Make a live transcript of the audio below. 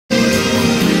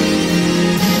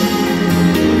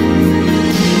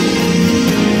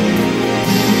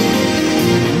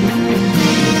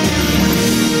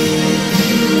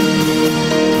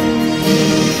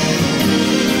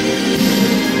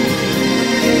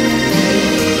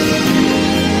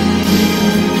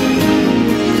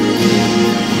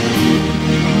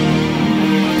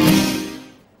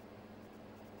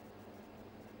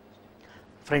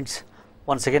Friends,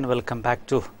 once again welcome back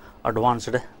to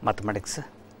Advanced Mathematics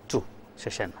 2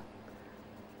 session.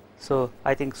 So,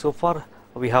 I think so far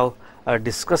we have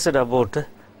discussed about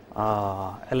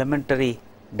elementary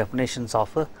definitions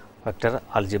of vector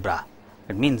algebra.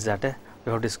 It means that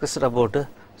we have discussed about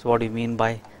so what do you mean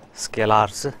by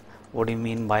scalars, what do you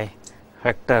mean by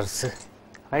vectors,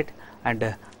 right,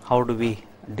 and how do we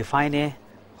define a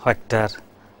vector,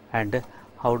 and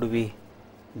how do we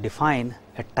define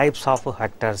a types of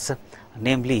vectors,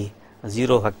 namely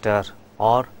zero vector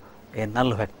or a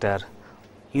null vector,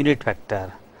 unit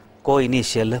vector,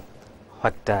 co-initial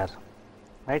vector,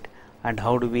 right, and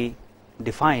how do we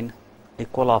define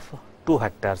equal of two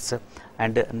vectors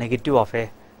and negative of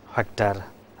a vector.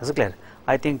 Is it clear?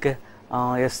 I think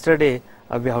yesterday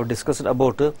we have discussed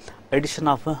about addition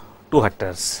of two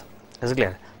vectors. Is it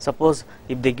clear? Suppose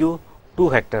if they give two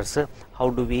vectors, how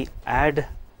do we add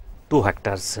two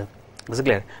vectors? Is it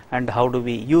clear? And how do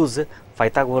we use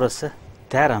Pythagoras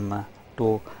theorem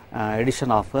to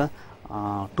addition of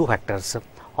two vectors,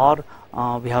 or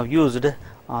we have used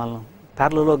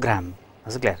parallelogram.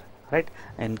 Is it clear? Right?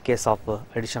 In case of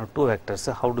addition of two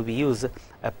vectors, how do we use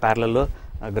a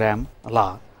parallelogram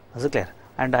law? Is it clear?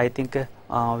 And I think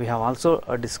we have also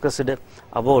discussed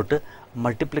about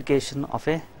multiplication of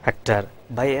a vector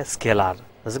by a scalar.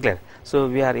 Is it clear? So,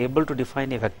 we are able to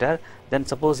define a vector, then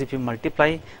suppose if you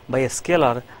multiply by a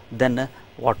scalar, then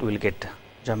what we will get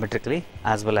geometrically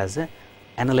as well as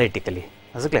analytically.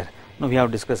 Is it clear? Now, we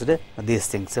have discussed these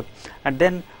things, and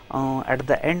then at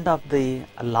the end of the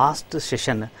last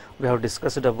session we have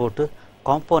discussed about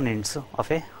components of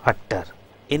a vector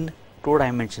in 2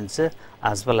 dimensions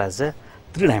as well as 3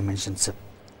 dimensions.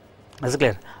 Is it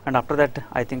clear? And after that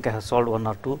I think I have solved 1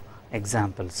 or 2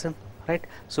 examples, right.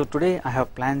 So, today I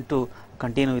have planned to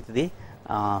continue with the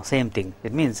same thing.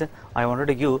 It means I wanted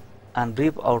to give a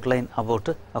brief outline about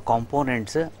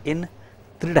components in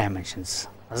 3 dimensions.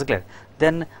 Is it clear?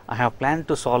 Then I have planned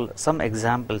to solve some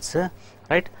examples,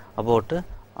 right, about 2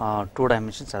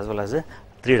 dimensions as well as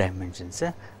 3 dimensions.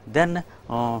 Then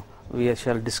we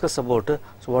shall discuss about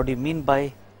so what do you mean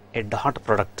by a dot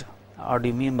product, or do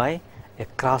you mean by a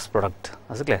cross product?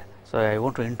 Is it clear? So, I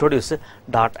want to introduce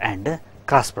dot and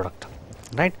cross product,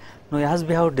 right. Now, as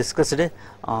we have discussed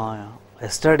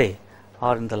yesterday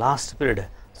or in the last period,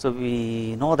 so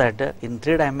we know that in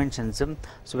 3 dimensions,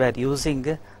 so we are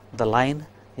using the line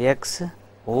x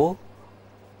o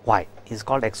y is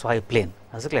called xy plane.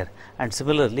 Is it clear? And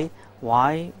similarly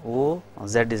y o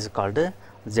z is called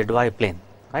zy plane,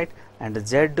 right, and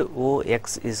z o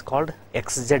x is called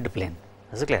xz plane.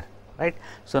 Is it clear? Right.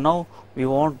 So, now we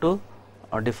want to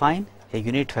define a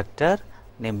unit vector,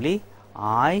 namely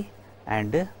I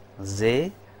and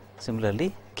j,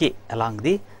 similarly k along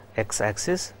the x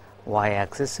axis, y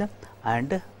axis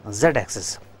and z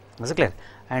axis. Is it clear?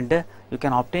 And you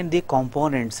can obtain the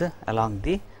components along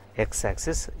the x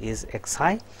axis is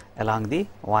xi, along the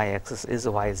y axis is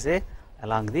yj,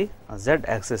 along the z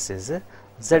axis is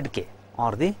zk,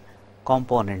 or the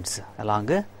components along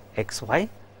x, y,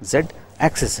 z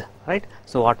axis, right.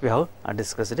 So, what we have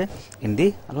discussed in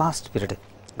the last period.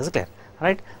 Is it clear?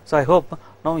 Right. So, I hope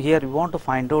now here we want to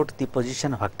find out the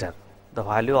position vector, the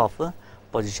value of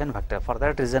position vector. For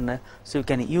that reason, so you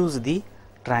can use the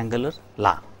triangular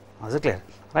law. Is it clear?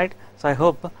 Right. So, I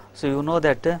hope so you know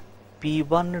that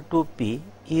P1 to P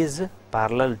is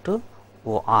parallel to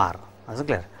OR. Is it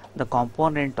clear? The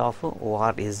component of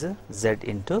OR is Z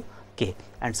into K,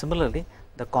 and similarly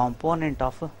the component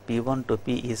of P1 to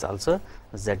P is also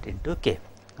Z into K,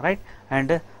 right,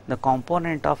 and the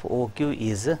component of OQ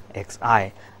is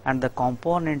Xi, and the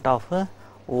component of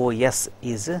OS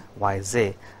is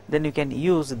Yj. Then you can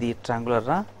use the triangular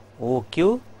law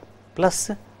OQ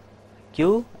plus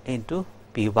Q into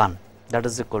P1, that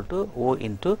is equal to O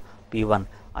into P1.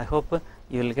 I hope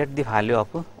you will get the value of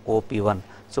OP1.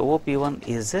 So, OP1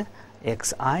 is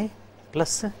Xi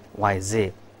plus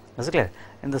Yj. Is it clear?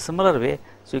 In the similar way,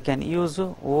 so you can use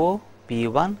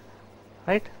OP1,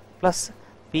 right, plus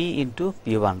P into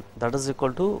P1, that is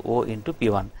equal to O into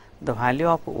P1. The value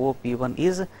of OP1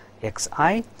 is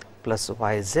Xi plus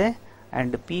Yj,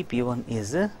 and PP1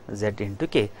 is Z into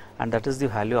K, and that is the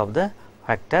value of the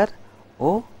vector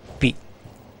OP,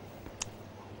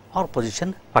 or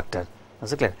position vector.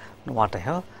 Is it clear? Now, what I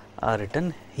have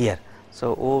written here.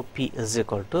 So, OP is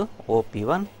equal to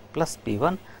OP1 plus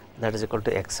P1, that is equal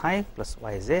to Xi plus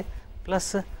Yj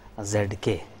plus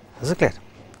Zk. Is it clear?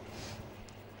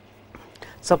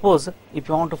 Suppose if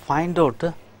you want to find out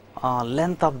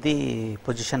length of the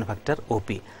position vector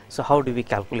OP. So, how do we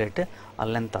calculate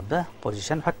length of the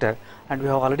position vector? And we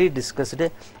have already discussed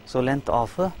so length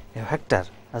of a vector,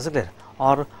 as clear,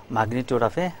 or magnitude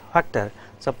of a vector.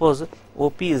 Suppose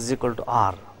OP is equal to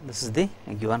R. This is the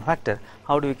given vector.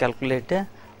 How do we calculate?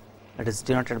 It is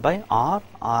denoted by R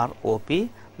OP,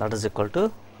 that is equal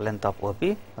to length of OP,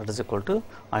 that is equal to,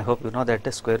 I hope you know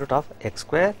that, square root of x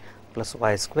square plus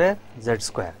y square z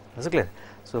square. Is it clear?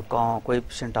 So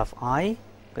coefficient of I,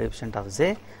 coefficient of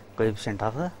j, coefficient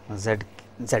of z.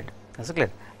 Is it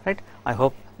clear? Right? I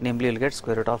hope namely you will get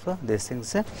square root of these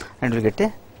things and will get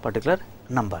a particular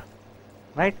number.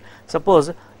 Right?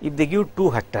 Suppose if they give two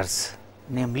vectors,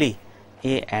 namely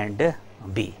A and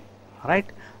B, right?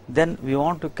 Then we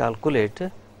want to calculate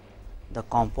the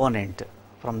component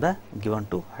from the given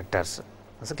two vectors.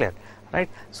 Is it clear? Right?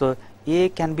 So A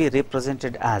can be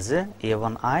represented as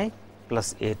A1i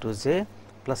plus A2j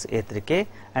plus A3k,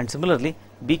 and similarly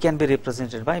B can be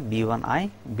represented by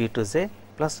B1i, B2j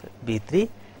plus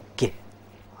B3k.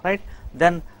 Right?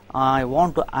 Then I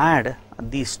want to add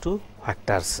these two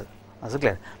vectors. Is it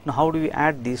clear? Now how do we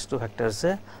add these two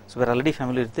vectors? So we are already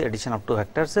familiar with the addition of two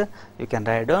vectors. You can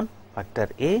write down vector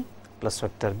A plus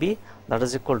vector B, that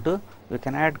is equal to, we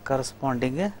can add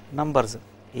corresponding numbers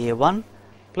A1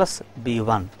 plus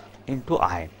B1 into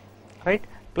I, right,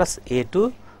 plus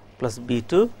A2 plus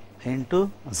B2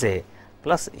 into J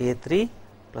plus A3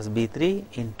 plus B3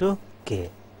 into K,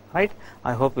 right.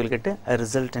 I hope you will get a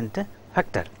resultant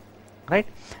vector, right.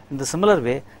 In the similar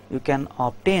way you can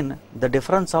obtain the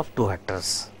difference of two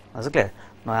vectors. Is it clear?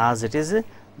 Now as it is,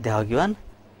 they have given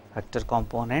vector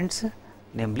components,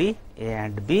 namely A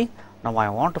and B. Now I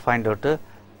want to find out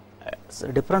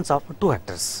difference of two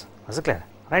vectors. Is it clear?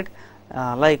 Right?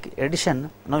 Like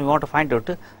addition, now we want to find out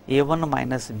A1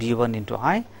 minus B1 into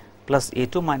I plus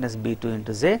A2 minus B2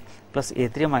 into J plus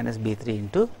A3 minus B3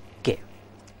 into K,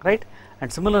 right.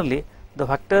 And similarly the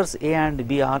vectors A and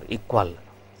B are equal.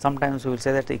 Sometimes we will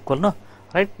say that equal, no,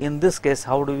 right. In this case,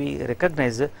 how do we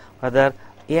recognize whether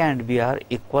A and B are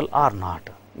equal or not?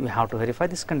 We have to verify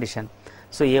this condition.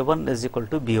 So A1 is equal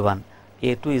to B1,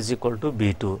 A2 is equal to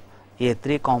B2,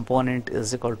 A3 component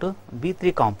is equal to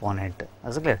B3 component.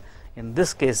 Is it clear? In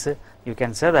this case, you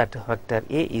can say that vector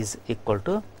A is equal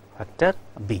to vector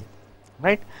B,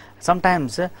 right.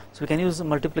 Sometimes so we can use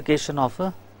multiplication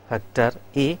of vector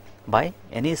A by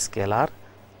any scalar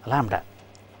lambda.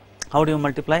 How do you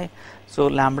multiply? So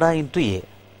lambda into A,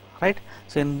 right.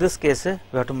 So in this case we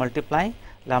have to multiply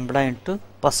lambda into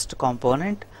first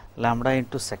component, lambda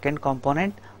into second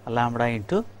component, lambda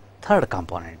into third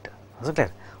component. Is it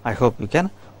clear? I hope you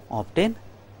can obtain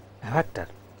a vector,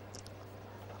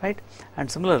 right. And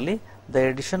similarly the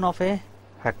addition of a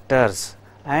vectors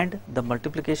and the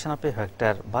multiplication of a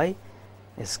vector by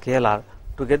a scalar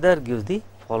together gives the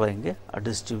following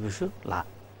distribution law,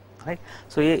 right.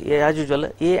 So as usual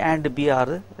A and B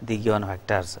are the given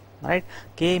vectors, right.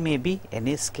 K may be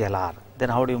any scalar. Then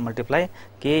how do you multiply?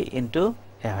 K into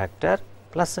a vector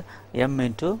plus M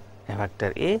into a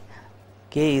vector A.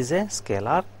 K is a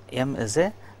scalar, M is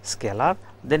a scalar.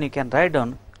 Then you can write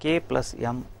down K plus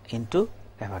M into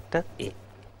a vector A,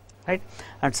 right.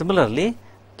 And similarly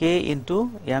K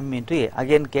into M into A,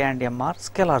 again K and M are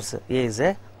scalars, A is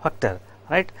a vector,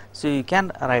 right. So you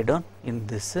can write down in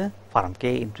this form,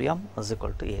 K into M is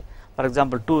equal to A. For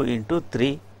example 2 into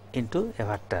 3 into a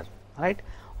vector, right.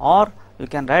 Or you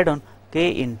can write down K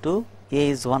into A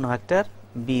is one vector,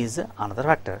 B is another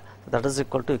vector. So that is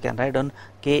equal to, you can write down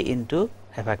K into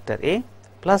a vector A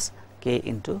plus K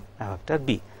into a vector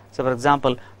B. So for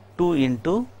example 2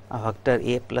 into a vector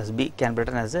A plus B can be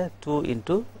written as a 2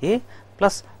 into A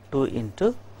plus 2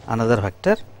 into another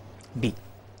vector B.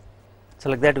 So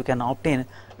like that we can obtain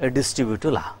a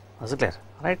distributive law. Is it clear?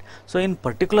 Right. So in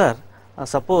particular,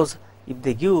 suppose if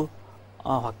they give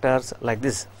vectors like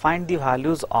this, find the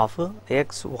values of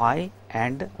x, y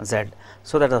and z,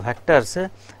 so that the vectors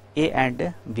A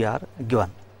and B are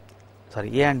given,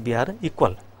 A and B are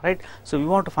equal, right. So we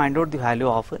want to find out the value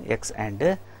of x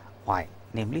and y,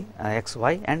 namely x,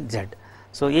 y and z.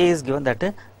 So A is given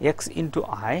that x into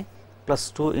I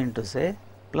plus 2 into z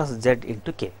plus z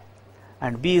into k,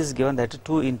 and B is given that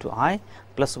 2 into I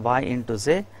plus y into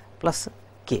z plus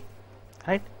k,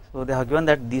 right. So they have given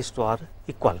that these two are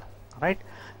equal, right.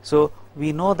 So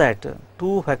we know that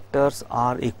two vectors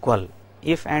are equal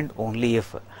if and only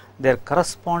if their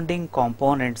corresponding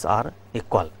components are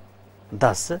equal.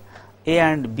 Thus A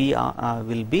and B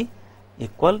will be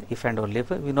equal if and only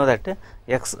if we know that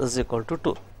x is equal to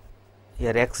 2.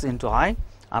 Here x into I,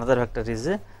 another vector is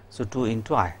so 2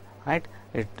 into I, right.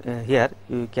 Here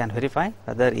you can verify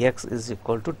whether x is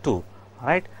equal to 2,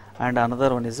 right, and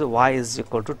another one is y is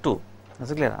equal to 2.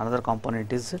 Is it clear? Another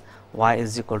component is y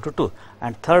is equal to 2,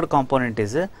 and third component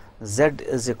is z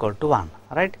is equal to 1,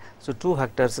 right. So, two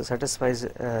vectors satisfies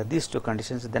these two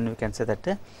conditions, then we can say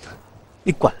that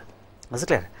equal. Is it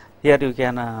clear? Here you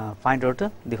can find out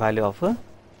the value of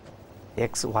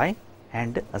x, y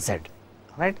and z,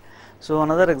 right. So,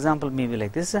 another example may be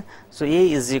like this. So,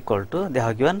 A is equal to, they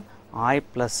have given I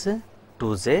plus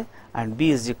 2j and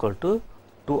B is equal to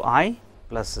 2I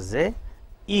plus j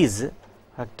is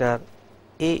vector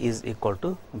A is equal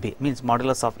to B, means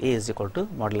modulus of A is equal to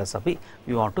modulus of B.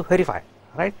 We want to verify,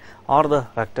 right, or the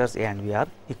vectors A and B are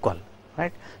equal,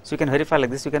 right. So, you can verify like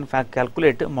this, you can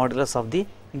calculate modulus of the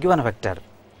given vector.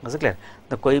 Is it clear?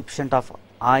 The coefficient of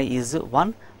I is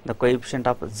 1, the coefficient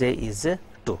of j is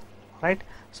 2, right.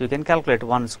 So, you can calculate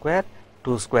 1 square,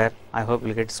 2 square, I hope you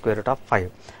will get square root of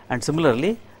 5. And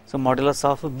similarly, so modulus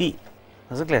of B,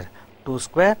 is it clear? 2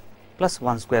 square plus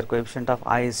 1 square, coefficient of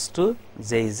I is 2,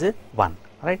 j is 1,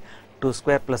 right. 2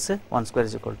 square plus 1 square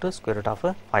is equal to square root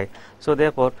of 5. So,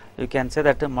 therefore, you can say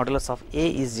that modulus of A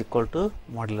is equal to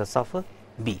modulus of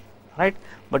B, right.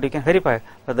 But you can verify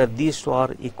whether these two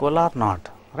are equal or not,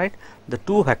 right. The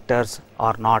two vectors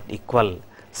are not equal,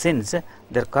 since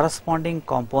their corresponding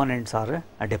components are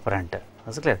different.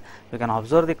 Is it clear? You can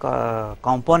observe the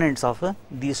components of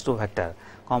these two vectors.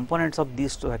 Components of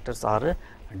these two vectors are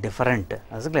different.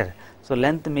 Is it clear? So,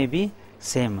 length may be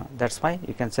same, that is why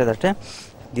you can say that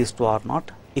these two are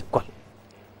not equal,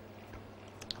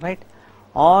 right.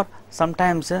 Or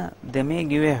sometimes they may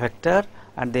give a vector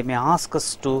and they may ask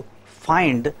us to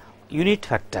find unit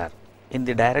vector in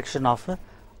the direction of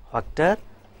vector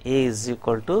A is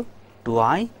equal to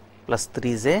 2I plus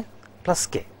 3j plus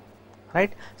k,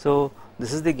 right. So,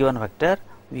 this is the given vector,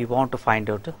 we want to find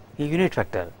out a unit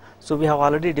vector. So, we have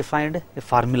already defined a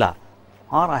formula,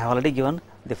 or I have already given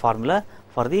the formula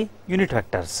for the unit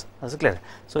vectors. Is it clear?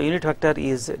 So, unit vector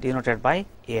is denoted by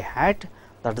A hat,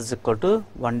 that is equal to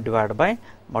 1 divided by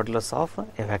modulus of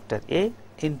a vector A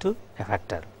into a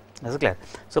vector. Is it clear?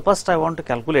 So, first I want to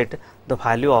calculate the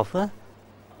value of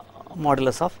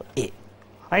modulus of A,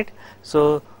 right.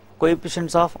 So,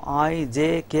 coefficients of I,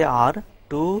 j, k are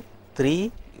 2,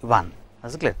 3, 1.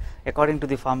 Is it clear? According to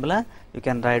the formula, you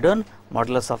can write down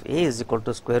modulus of A is equal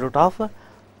to square root of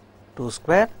 2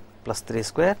 square plus 3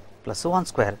 square plus 1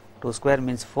 square. 2 square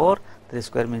means 4, 3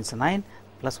 square means 9,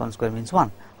 plus 1 square means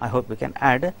 1. I hope you can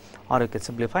add or you can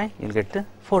simplify, you will get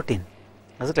 14.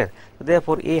 Is it clear? So,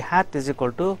 therefore, A hat is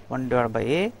equal to 1 divided by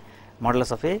A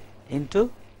modulus of A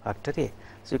into vector A.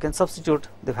 So, you can substitute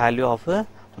the value of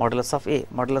modulus of A.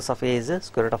 Modulus of A is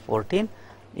square root of 14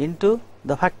 into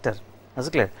the vector. Is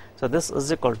it clear? So, this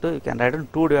is equal to, you can write down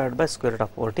 2 divided by square root of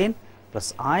 14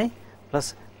 plus I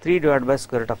plus 3 divided by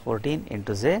square root of 14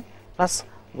 into j plus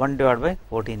 1 divided by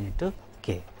 14 into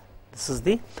k. This is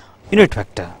the unit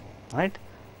vector, right,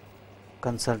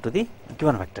 concerned to the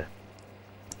given vector.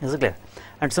 Is it clear?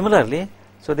 And similarly,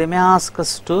 so they may ask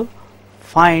us to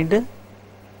find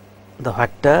the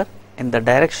vector in the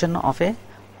direction of a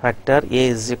vector A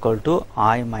is equal to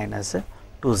I minus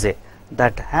 2j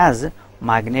that has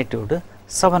magnitude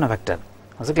 7 vector.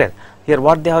 Is it clear? Here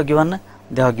what they have given?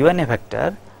 They have given a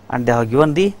vector and they have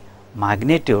given the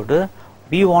magnitude.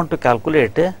 We want to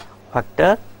calculate a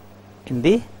vector in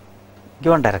the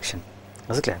given direction.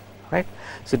 Is it clear? Right.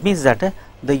 So, it means that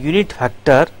the unit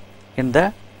vector in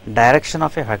the direction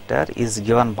of a vector is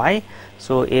given by,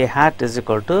 so A hat is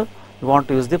equal to, we want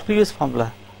to use the previous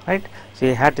formula, right. So,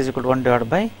 A hat is equal to 1 divided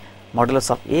by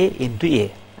modulus of A into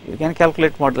A. You can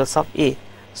calculate modulus of A,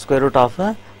 square root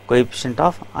of coefficient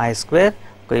of I square,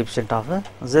 coefficient of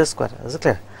j square. Is it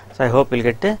clear? So, I hope you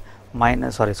will get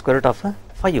square root of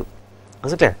 5.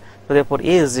 Is it clear? So, therefore, A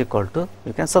is equal to,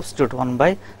 you can substitute 1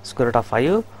 by square root of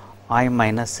 5, I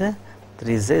minus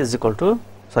 3j is equal to,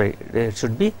 it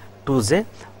should be 2j,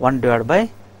 1 divided by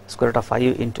square root of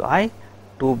 5 into I,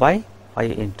 2 by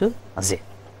 5 into j.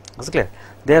 Is it clear?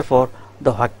 Therefore,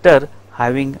 the vector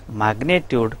having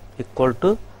magnitude equal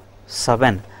to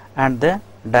 7 and the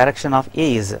direction of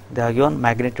A is, they are given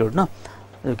magnitude, no,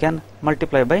 you can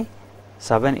multiply by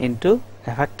 7 into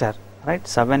a vector, right,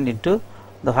 7 into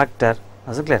the vector.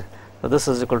 Is it clear? So, this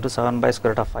is equal to 7 by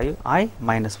square root of 5 I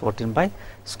minus 14 by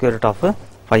square root of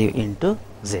 5 into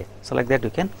j. So, like that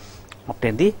you can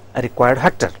obtain the required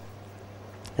vector.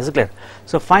 Is it clear?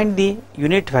 So, find the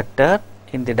unit vector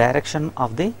in the direction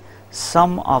of the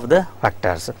sum of the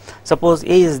vectors. Suppose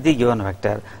A is the given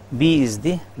vector, B is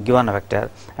the given vector,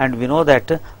 and we know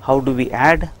that how do we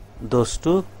add those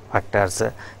two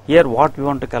vectors. Here what we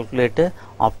want to calculate,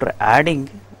 after adding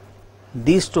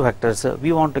these two vectors,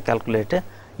 we want to calculate a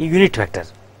unit vector.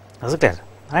 Is it clear?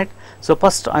 Right. So,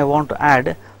 first I want to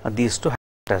add these two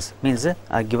vectors, means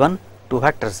given two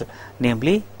vectors,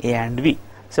 namely A and B.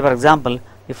 Say for example,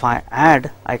 if I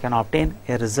add, I can obtain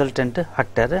a resultant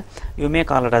vector. You may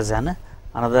call it as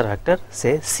another vector,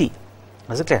 say C.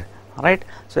 Is it clear? Right.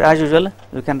 So as usual,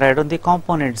 you can write down the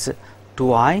components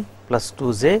 2I plus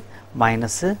 2j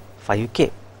minus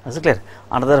 5k. Is it clear?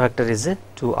 Another vector is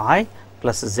 2I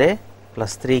plus j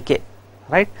plus 3k.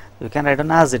 Right. You can write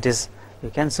down as it is. You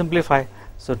can simplify.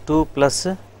 So 2 plus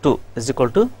 2 is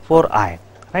equal to 4I.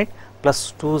 Right.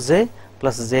 Plus 2j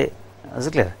plus j. Is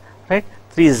it clear? Right.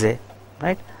 3j.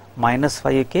 Right. Minus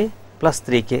 5k plus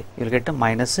 3k. You will get a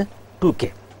minus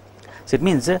 2k. So it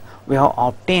means we have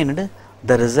obtained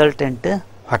the resultant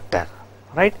vector,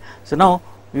 right? So now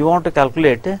we want to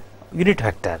calculate unit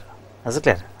vector. Is it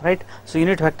clear? Right? So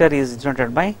unit vector is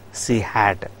denoted by C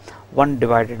hat. 1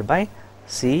 divided by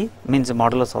C means the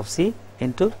modulus of C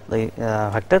into the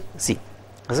vector C.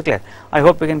 Is it clear? I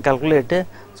hope you can calculate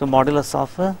so modulus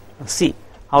of C.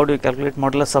 How do you calculate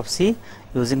modulus of C?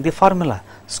 Using the formula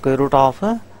square root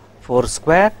of 4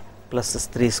 square plus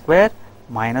 3 square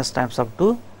minus times of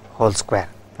 2 whole square.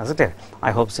 Is it clear?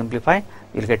 I hope simplify,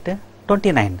 you will get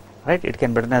 29. Right? It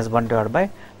can be written as 1 divided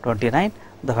by 29,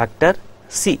 the vector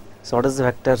C. So what is the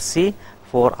vector C?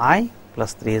 4I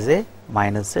plus 3j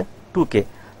minus 2k.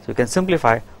 So you can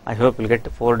simplify. I hope you will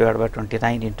get 4 divided by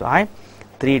 29 into I,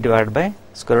 3 divided by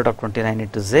square root of 29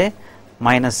 into j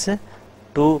minus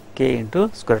 2k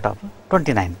into square root of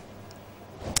 29.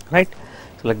 Right?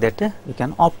 So like that you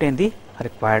can obtain the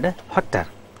required vector.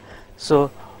 So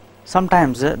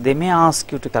sometimes they may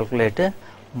ask you to calculate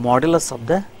modulus of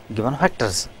the given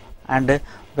vectors, and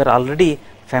we are already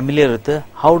familiar with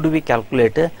how do we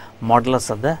calculate modulus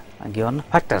of the given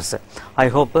vectors. I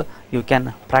hope you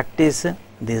can practice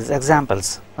these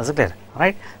examples. Is it clear?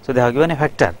 Right? So they have given a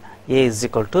vector A is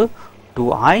equal to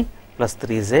 2I plus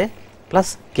 3j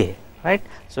plus k. Right?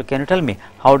 So can you tell me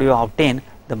how do you obtain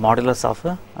the modulus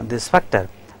of this vector?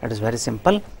 It is very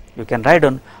simple. You can write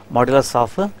down modulus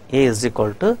of A is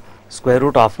equal to square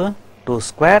root of 2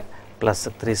 square plus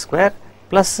 3 square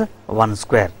plus 1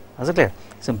 square. Is it clear?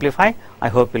 Simplify. I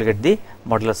hope you will get the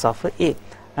modulus of A.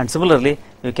 And similarly,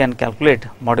 you can calculate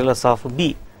modulus of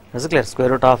B. Is it clear? Square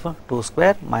root of 2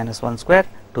 square minus 1 square,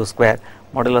 2 square.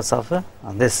 Modulus of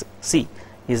this C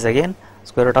is again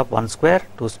square root of 1 square,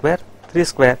 2 square, 3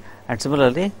 square, and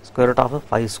similarly square root of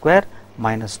 5 square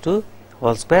minus 2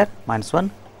 whole square minus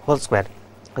 1 whole square.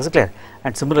 Is it clear?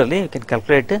 And similarly you can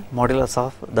calculate modulus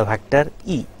of the vector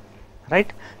E.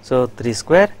 Right? So 3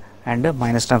 square and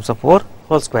minus times of 4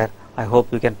 whole square. I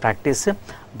hope you can practice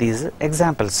these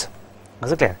examples.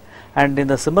 Is it clear? And in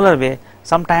the similar way,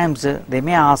 sometimes they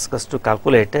may ask us to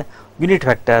calculate unit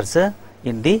vectors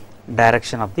in the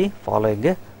direction of the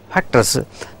following vectors.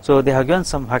 So they have given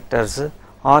some vectors,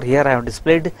 or here I have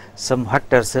displayed some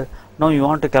vectors. Now you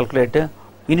want to calculate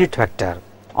unit vector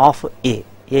of A.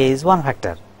 A is one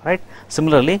vector, right?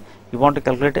 Similarly, you want to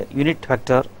calculate unit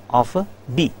vector of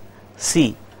B,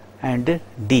 C and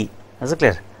D. Is it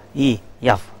clear? E,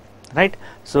 F, right?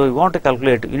 So you want to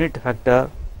calculate unit vector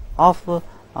of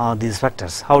these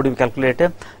vectors. How do we calculate?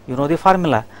 You know the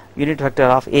formula. Unit vector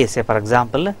of A, say for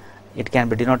example, it can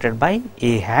be denoted by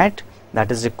A hat,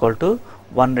 that is equal to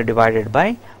 1 divided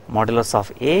by modulus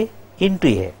of A into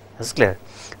A. Is it clear?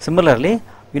 Similarly,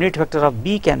 unit vector of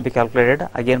B can be calculated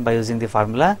again by using the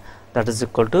formula, that is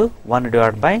equal to 1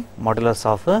 divided by modulus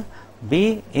of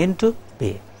B into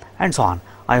B, and so on.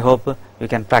 I hope you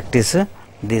can practice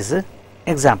these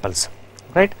examples.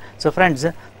 Right? So friends,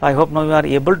 I hope now you are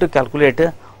able to calculate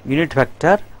unit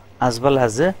vector as well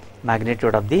as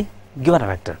magnitude of the given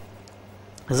vector.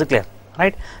 Is it clear?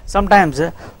 Right? Sometimes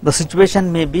the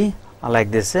situation may be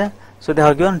like this. So they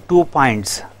have given 2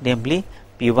 points, namely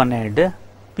P1 and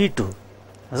P2.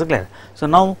 Is it clear? So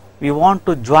now we want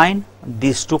to join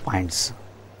these 2 points.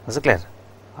 Is it clear?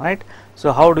 Right?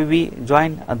 So how do we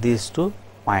join these 2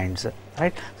 points?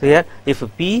 Right? So here, if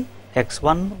P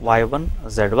x1 y1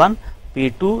 z1,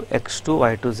 P2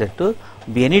 x2 y2 z2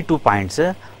 be any 2 points,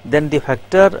 then the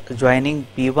vector joining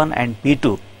P1 and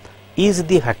P2 is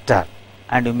the vector,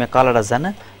 and you may call it as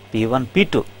an P1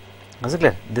 P2. Is it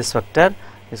clear? This vector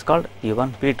is called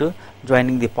P1 P2,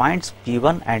 joining the points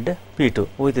P1 and P2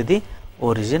 with the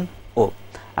origin O,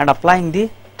 and applying the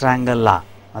triangle law.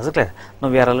 Is it clear? Now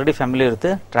we are already familiar with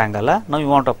the triangle law. Now we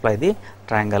want to apply the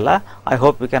triangle law. I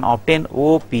hope we can obtain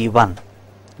OP1.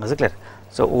 Is it clear?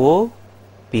 So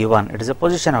OP1, it is a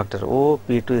position vector.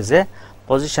 OP2 is a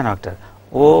position vector.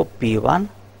 OP1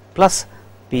 plus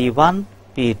P1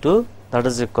 P2, that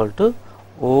is equal to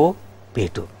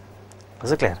OP2.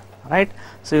 Is it clear? Right?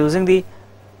 So using the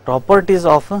properties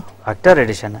of vector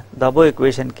addition, the above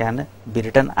equation can be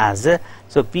written as,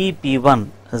 so PP1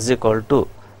 is equal to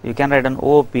you can write an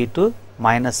OP2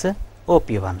 minus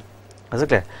OP1. Is it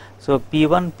clear? So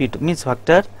P1 P2 means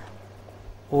vector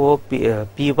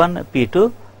P1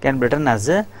 P2 can be written as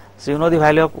a, so you know the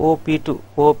value of OP2.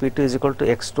 OP2 is equal to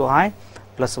x2I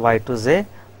plus y2j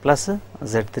plus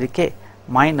z3k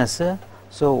minus,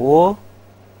 so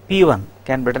OP1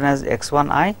 can be written as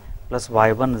x1I plus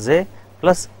y1j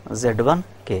plus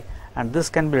z1k, and this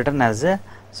can be written as a,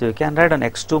 so you can write an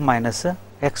x2 minus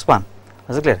x1.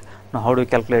 Is it clear? Now how do we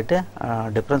calculate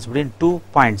difference between 2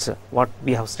 points, what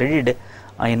we have studied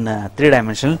in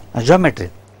 3-dimensional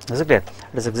geometry? Is it clear?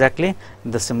 It is exactly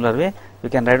in the similar way. We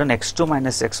can write on x2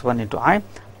 minus x1 into I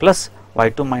plus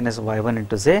y2 minus y1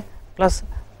 into j plus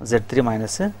z3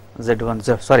 minus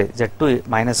z1, sorry, z2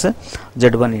 minus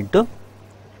z1 into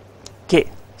k.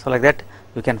 So like that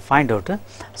you can find out.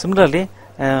 Similarly,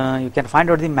 you can find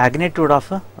out the magnitude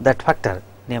of that factor,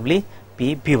 namely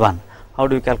P1. How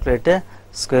do you calculate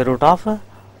square root of,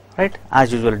 right,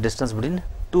 as usual, distance between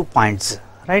 2 points,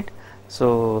 right?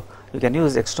 So you can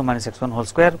use x2 minus x1 whole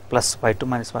square plus y2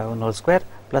 minus y1 whole square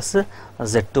plus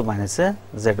z2 minus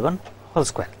z1 whole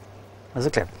square. Is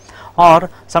it clear? Or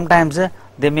sometimes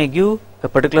they may give a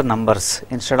particular numbers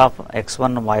instead of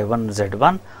x1 y1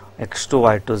 z1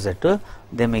 x2 y2 z2,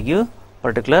 they may give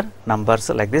particular numbers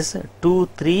like this. 2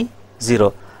 3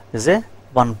 0 is a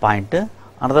 1 point,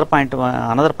 another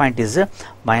point is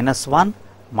minus 1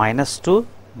 minus 2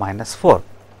 minus 4.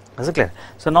 Is it clear?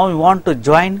 So now we want to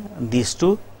join these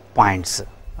 2 points.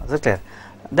 Is it clear?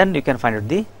 Then you can find out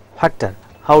the vector.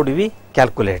 How do we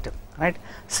calculate, right?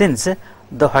 Since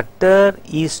the vector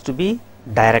is to be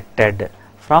directed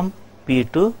from P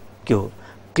to Q,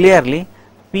 clearly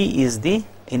P is the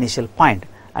initial point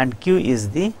and Q is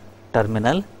the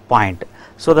terminal point.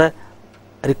 So the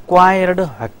required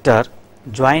vector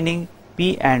joining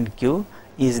P and Q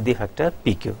is the vector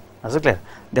PQ. Is it clear?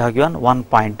 They have given one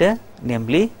point,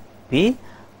 namely P.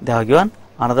 They have given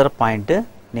another point,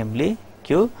 namely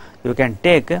Q. You can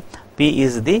take P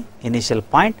is the initial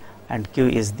point and Q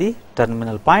is the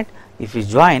terminal point. If you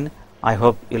join, I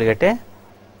hope you will get a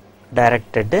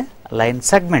directed line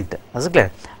segment. Is it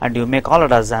clear? And you may call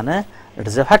it as an it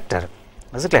is a vector.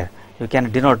 Is it clear? You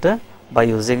can denote by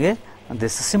using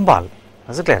this symbol.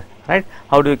 Is it clear? Right?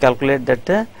 How do you calculate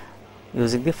that?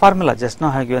 Using the formula. Just now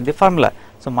I have given the formula.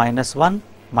 So minus 1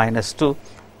 minus 2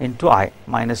 into I,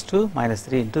 minus 2 minus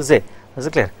 3 into j. Is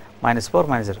it clear? Minus 4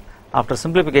 minus 0. After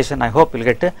simplification, I hope you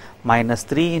will get minus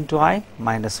 3 into I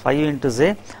minus 5 into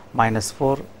j minus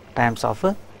 4 times of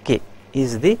k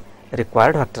is the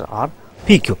required vector or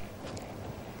PQ.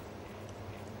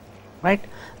 Right?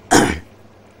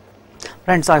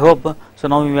 Friends, I hope so.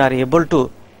 Now we are able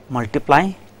to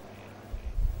multiply,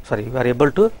 sorry, we are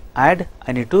able to add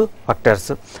any 2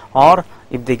 vectors, or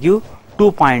if they give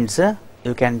 2 points,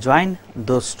 you can join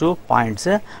those 2 points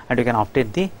and you can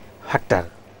obtain the vector.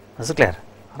 Is it clear?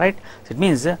 Right? So it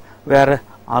means we are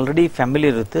already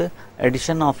familiar with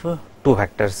addition of 2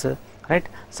 vectors, right?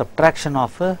 Subtraction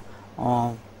of 2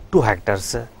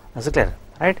 vectors. Is it clear?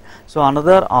 Right? So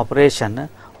another operation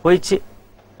which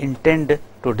intend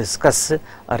to discuss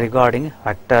regarding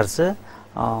vectors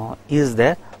is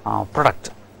the product.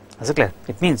 Is it clear?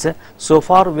 It means so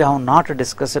far we have not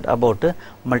discussed about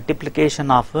multiplication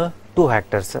of 2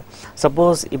 vectors.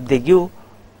 Suppose if they give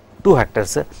 2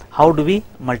 vectors, how do we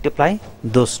multiply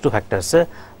those 2 vectors?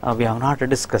 We have not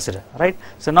discussed, right?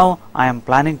 So now I am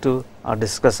planning to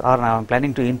discuss, or I am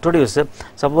planning to introduce.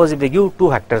 Suppose if they give 2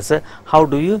 vectors, how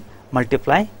do you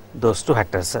multiply those 2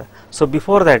 vectors? So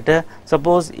before that,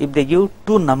 suppose if they give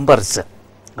 2 numbers,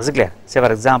 is it clear? Say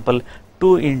for example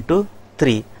 2 into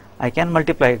 3, I can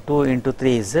multiply 2 into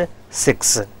 3 is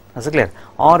 6. Is it clear?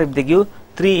 Or if they give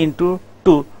 3 into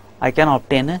 2, I can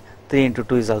obtain 3 into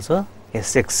 2 is also a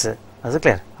 6. Is it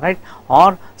clear? Right?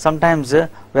 Or sometimes we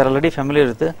are already familiar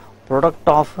with the product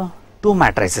of 2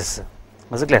 matrices.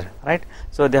 Is it clear? Right?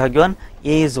 So they have given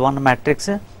A is one matrix,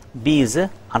 B is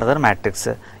another matrix.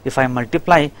 If I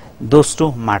multiply those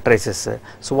 2 matrices,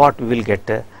 so what we will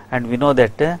get? And we know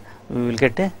that we will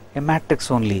get a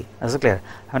matrix only. Is it clear?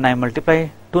 When I multiply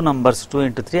 2 numbers, 2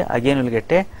 into 3, again we will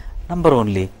get a number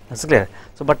only. Is it clear?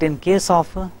 So but in case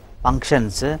of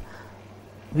functions,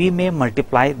 we may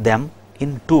multiply them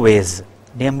in 2 ways,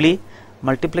 namely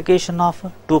multiplication of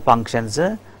 2 functions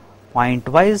point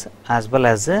wise as well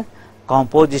as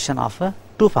composition of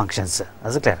 2 functions.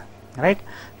 Is it clear? Right?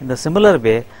 In the similar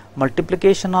way,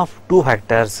 multiplication of 2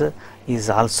 vectors is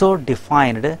also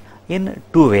defined in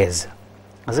 2 ways.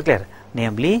 Is it clear?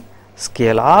 Namely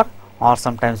scalar, or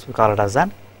sometimes we call it as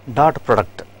an dot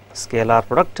product, scalar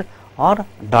product or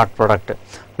dot product,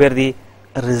 where the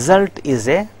result is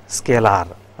a scalar.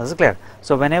 Is it clear?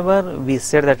 So whenever we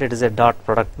say that it is a dot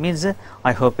product means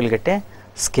I hope you will get a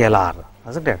scalar.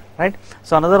 Is it clear? Right?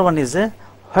 So another one is a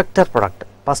vector product.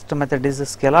 First method is a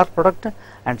scalar product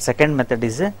and second method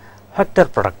is a vector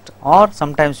product, or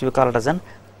sometimes we call it as an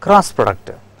cross product,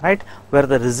 right, where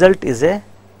the result is a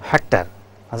vector.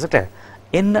 Is it clear?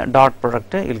 In dot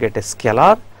product you will get a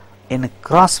scalar, in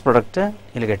cross product you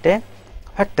will get a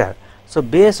vector. So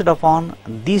based upon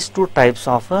these two types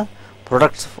of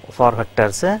products for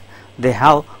vectors, they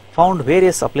have found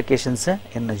various applications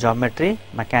in geometry,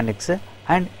 mechanics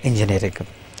and engineering.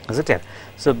 Is it clear?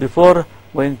 So before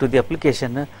going to the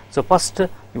application, so first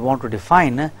we want to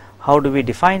define how do we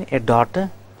define a dot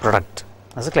product.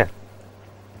 Is it clear?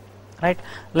 Right?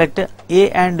 Let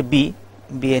A and B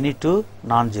be any two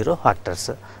non-zero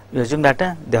vectors. We assume that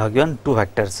they have given two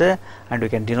vectors and we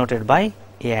can denote it by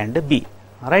A and B.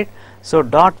 Alright. So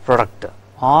dot product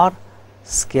or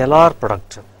scalar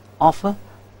product of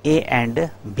A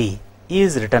and B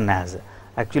is written as,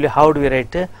 actually how do we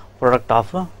write product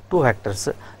of two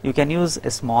vectors? You can use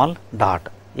a small dot.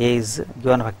 A is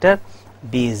given vector,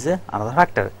 B is another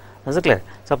vector. Is it clear?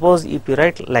 Suppose if you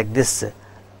write like this,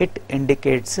 it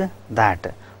indicates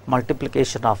that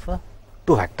multiplication of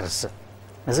two vectors.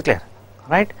 Is it clear?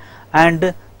 Right?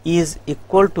 And is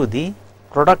equal to the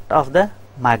product of the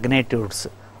magnitudes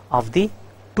of the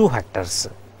two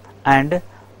vectors and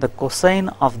the cosine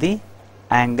of the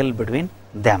angle between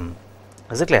them.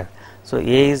 Is it clear? So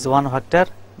A is one vector,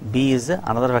 B is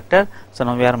another vector. So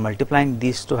now we are multiplying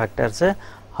these two vectors.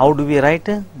 How do we write?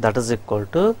 That is equal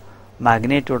to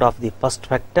magnitude of the first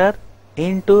vector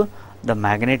into the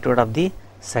magnitude of the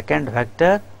second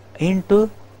vector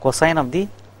into cosine of the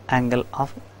angle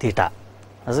of theta.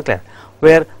 Is it clear?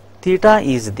 Where theta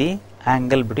is the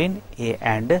angle between A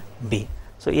and B.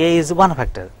 So A is one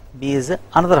vector, B is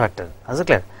another vector. Is it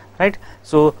clear? Right?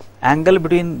 So angle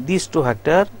between these two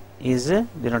vectors is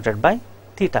denoted by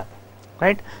theta.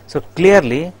 Right? So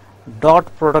clearly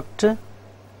dot product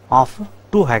of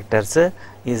two vectors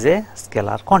is a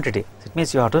scalar quantity. It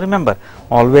means you have to remember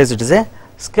always it is a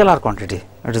scalar quantity,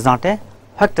 it is not a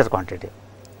vector quantity.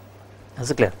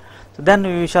 Is it clear? So then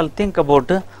we shall think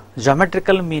about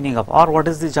geometrical meaning of, or what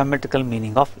is the geometrical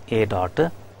meaning of A dot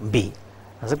B.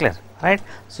 Is it clear? Right?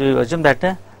 So you assume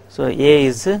that so A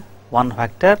is one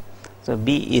vector, so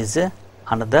B is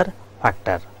another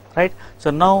vector. Right? So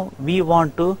now we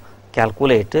want to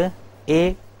calculate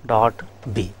A dot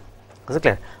B. Is it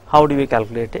clear? How do we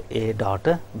calculate A dot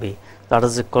B? That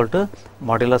is equal to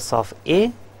modulus of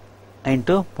A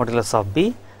into modulus of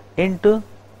B into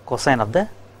cosine of the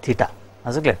theta.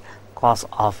 Is it clear? Cos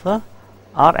of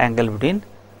or angle between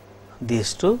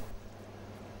these two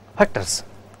vectors.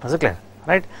 Is it clear?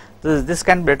 Right? This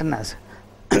can be written as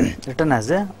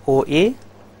OA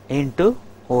into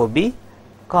OB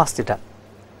cos theta.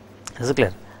 Is it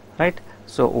clear? Right?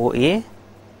 So OA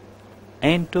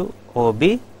into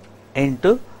OB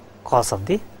into cos of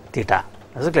the theta.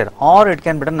 Is it clear? Or it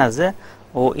can be written as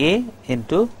OA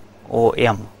into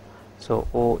OM. So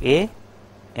OA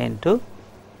into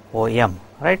OM.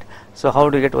 Right? So how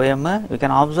do you get OM? You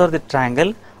can observe the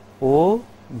triangle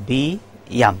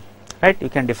OBM. Right? You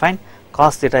can define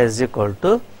cos theta is equal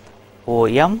to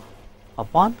OM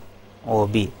upon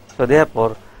OB. So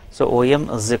therefore, so OM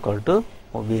is equal to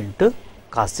OB into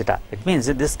cos theta. It means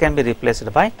this can be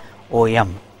replaced by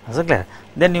OM. Is it clear?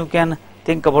 Then you can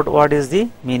think about what is the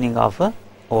meaning of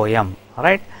OM.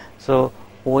 Right? So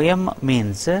OM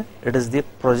means it is the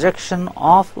projection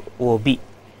of OB.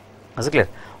 Is it clear?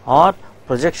 Or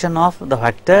projection of the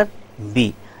vector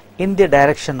B in the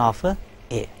direction of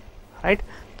A. Right?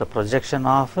 The projection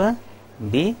of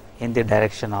B in the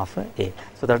direction of A.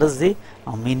 So that is the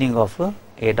meaning of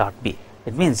A dot B.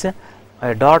 It means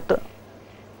a dot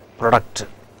product.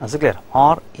 Is it clear?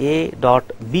 Or A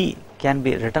dot B can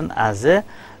be written as it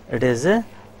is a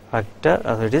vector,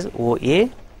 it is OA.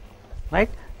 Right?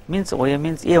 Means OA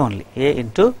means A only. A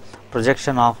into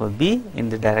projection of B in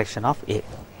the direction of A.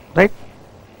 Right?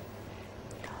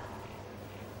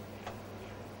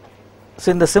 So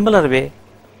in the similar way,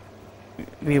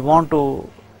 we want to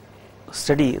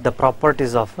study the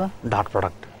properties of dot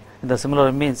product. In the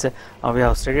similar means we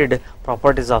have studied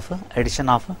properties of addition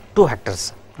of two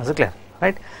vectors. Is it clear?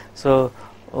 Right? So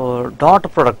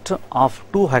dot product of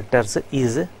two vectors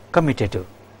is commutative.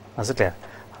 Is it clear?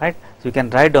 Right? So you can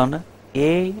write down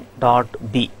A dot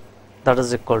B, that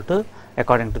is equal to,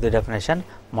 according to the definition,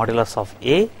 modulus of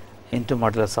A into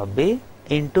modulus of B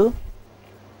into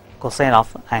cosine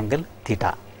of angle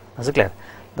theta. Is it clear?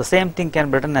 The same thing can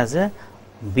be written as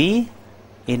B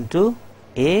into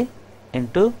A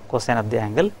into cosine of the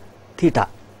angle theta.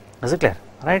 Is it clear?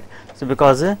 right? So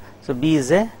because so b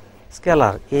is a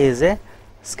scalar, a is a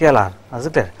scalar. Is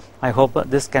it clear? I hope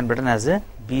this can be written as a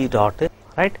b dot,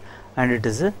 right? And it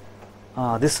is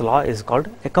this law is called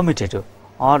a commutative,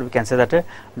 or we can say that a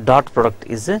dot product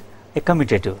is a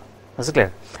commutative. Is it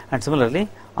clear? And similarly,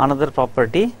 another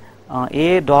property,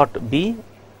 a dot b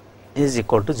is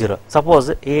equal to 0.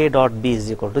 Suppose a dot b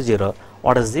is equal to 0.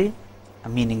 What is the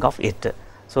meaning of it?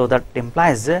 So that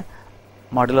implies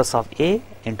modulus of a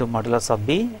into modulus of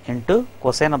b into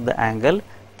cosine of the angle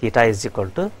theta is equal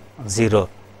to 0.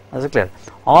 Is it clear?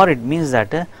 Or it means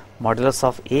that modulus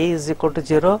of a is equal to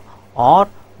 0, or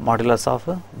modulus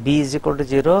of b is equal to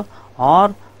 0,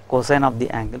 or cosine of the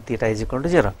angle theta is equal to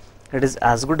 0. It is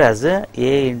as good as a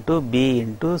into b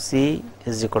into c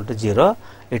is equal to 0.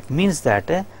 It means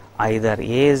that either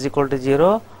a is equal to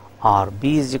 0, or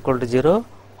b is equal to 0,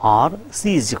 or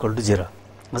c is equal to 0.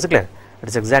 Is it clear? It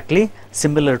is exactly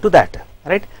similar to that,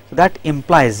 right? So that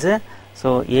implies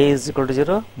so a is equal to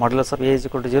 0, modulus of a is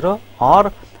equal to 0,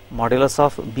 or modulus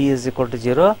of b is equal to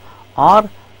 0, or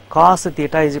cos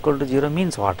theta is equal to 0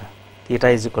 means what? Theta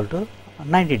is equal to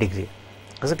 90 degree.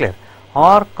 Is it clear?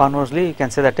 Or conversely, you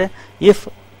can say that if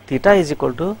theta is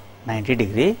equal to 90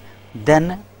 degree,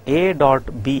 then a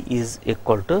dot b is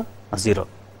equal to 0.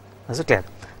 Is it clear?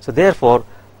 So therefore,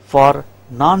 for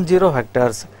non-zero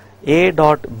vectors, a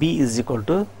dot b is equal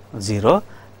to 0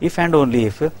 if and only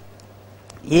if a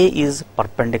is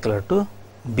perpendicular to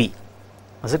b.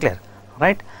 Is it clear?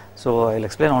 Right? So I will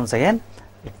explain once again.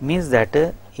 It means that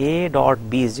a dot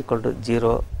b is equal to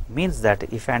 0 means that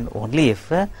if and only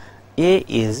if a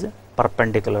is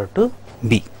perpendicular to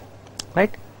b.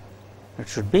 Right? It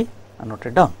should be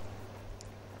noted down.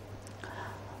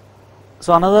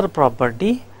 So another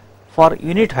property for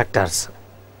unit vectors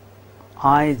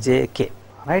I, j, k,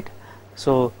 right?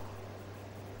 So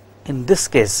in this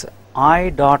case, I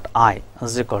dot I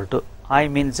is equal to, I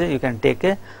means you can take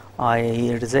it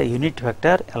is a unit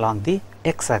vector along the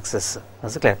x-axis.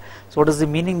 Is it clear? So what is the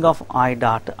meaning of I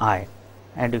dot I?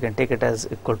 And you can take it as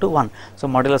equal to 1. So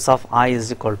modulus of I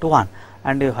is equal to 1,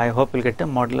 and I hope you will get a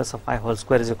modulus of I whole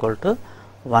square is equal to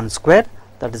 1 square,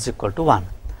 that is equal to 1.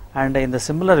 And in the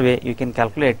similar way, you can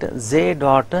calculate z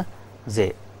dot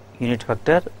z, unit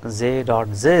vector z dot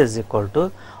z is equal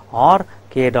to, or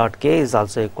k dot k is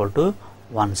also equal to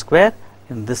 1 square.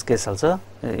 In this case also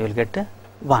you will get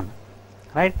 1,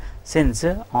 right? Since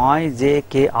I, j,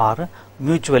 k are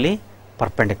mutually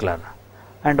perpendicular.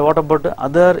 And what about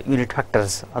other unit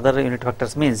vectors? Other unit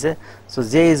vectors means, so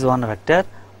j is one vector,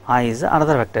 I is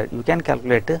another vector. You can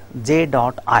calculate j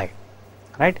dot I,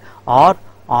 right? Or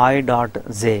I dot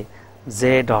j,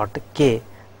 j dot k,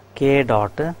 k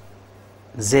dot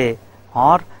j,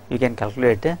 or you can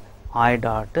calculate I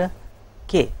dot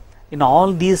k. In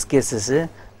all these cases,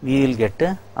 we will get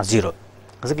a 0.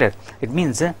 Is it clear? It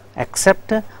means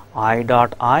except I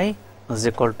dot I is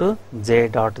equal to j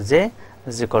dot j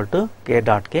is equal to k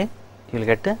dot k, you will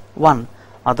get 1.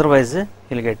 Otherwise, you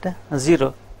will get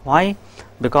 0. Why?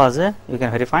 Because you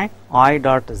can verify I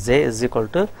dot j is equal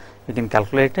to, you can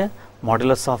calculate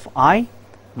modulus of I,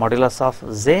 modulus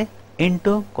of j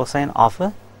into cosine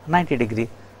of 90 degree.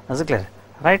 Is it clear?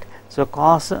 Right? So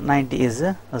cos 90 is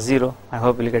 0. I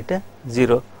hope you will get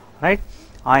 0. Right?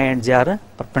 I and j are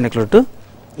perpendicular to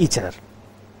each other.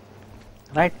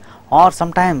 Right? Or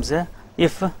sometimes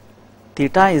if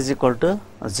theta is equal to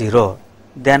 0,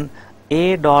 then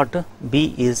a dot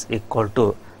b is equal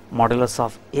to modulus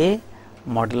of a,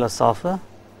 modulus of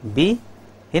b.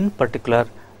 In particular,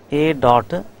 a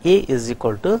dot a is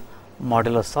equal to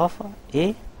modulus of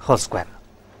a whole square.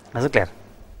 Is it clear?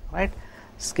 Right?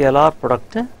 Scalar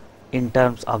product in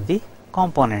terms of the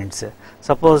components.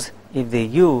 Suppose if they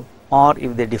u, or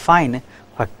if they define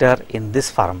vector in this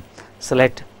form, so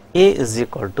let a is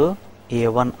equal to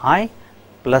a1i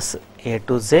plus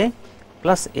a2j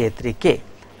plus a3k,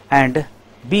 and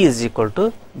b is equal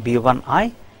to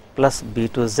b1i plus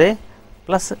b2j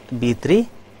plus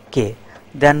b3k,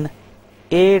 then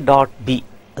a dot b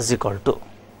is equal to,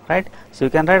 right? So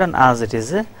you can write on as it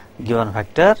is given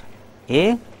vector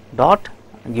a dot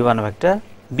given vector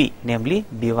b, namely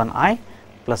b1i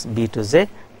plus b2j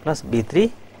plus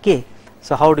b3k.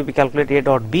 So how do we calculate a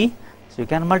dot b? So you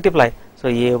can multiply. So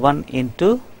a1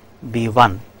 into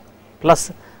b1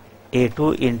 plus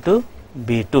a2 into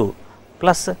b2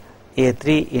 plus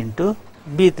a3 into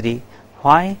b3.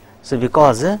 Why? So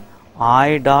because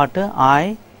I dot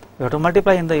I, you have to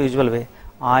multiply in the usual way,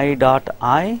 I dot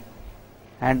I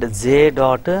and j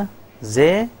dot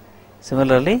j,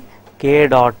 similarly k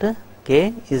dot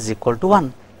k is equal to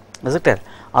 1. Is it clear?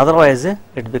 Otherwise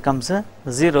it becomes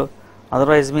 0.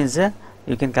 Otherwise means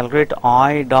you can calculate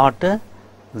I dot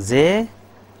j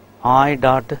I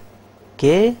dot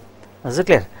k. Is it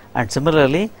clear? And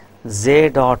similarly j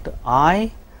dot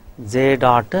I, j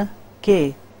dot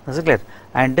k. Is it clear?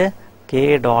 And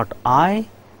k dot I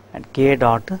and k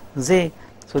dot j.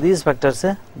 So these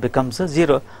vectors becomes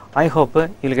 0. I hope you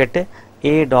will get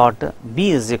a dot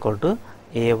b is equal to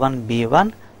a1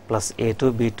 b1 plus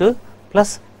a2 b2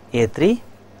 plus a3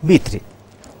 b3.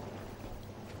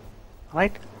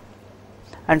 Right?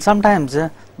 And sometimes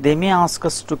they may ask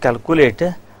us to calculate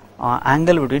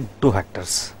angle between two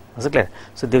vectors. Is it clear?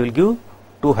 So they will give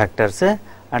two vectors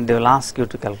and they will ask you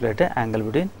to calculate angle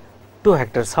between two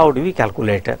vectors. How do we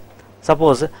calculate?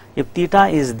 Suppose if theta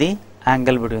is the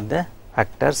angle between the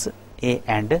vectors a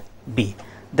and b,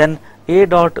 then a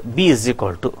dot b is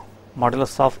equal to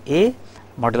modulus of a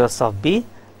modulus of b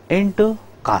into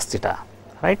cos theta,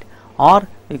 right? Or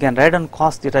you can write on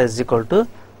cos theta is equal to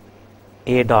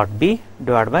a dot b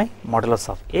divided by modulus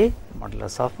of a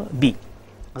modulus of b.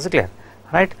 Is it clear?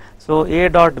 Right? So a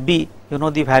dot b, you know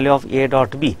the value of a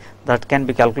dot b, that can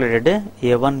be calculated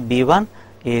a1 b1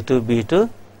 a2 b2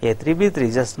 a3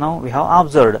 b3, just now we have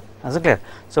observed. Is it clear?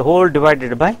 So whole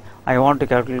divided by, I want to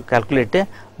calculate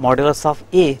modulus of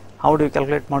a. How do you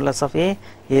calculate modulus of a? A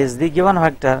is the given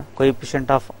vector,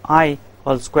 coefficient of I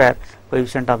whole square,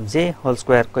 coefficient of j whole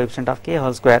square, coefficient of k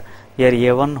whole square. Here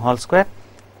a1 whole square,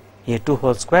 a2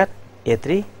 whole square,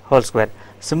 a3 whole square.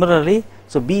 Similarly,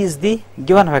 so b is the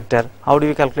given vector. How do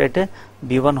we calculate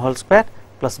b1 whole square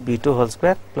plus b2 whole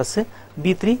square plus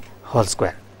b3 whole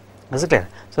square? Is it clear?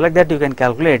 So like that you can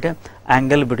calculate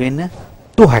angle between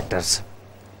two vectors.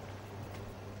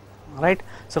 Right?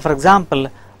 So for example,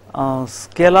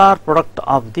 scalar product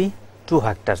of the two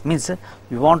vectors means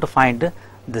we want to find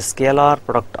the scalar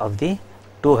product of the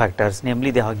two vectors,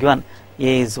 namely they have given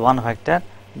a is one vector,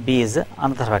 b is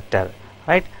another vector,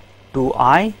 right?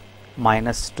 2I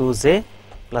minus 2j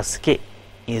plus k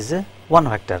is one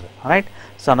vector, right?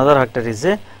 So another vector is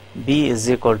b is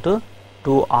equal to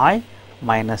 2I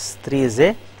minus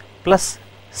 3j plus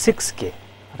 6k,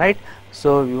 right?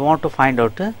 So we want to find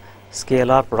out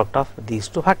scalar product of these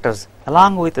two vectors.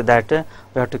 Along with that,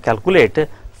 we have to calculate,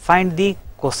 find the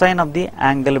cosine of the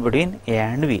angle between a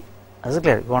and b. Is it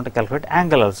clear? We want to calculate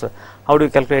angle also. How do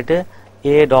you calculate?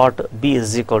 A dot b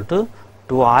is equal to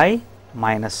 2I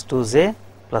minus 2j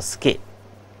plus k.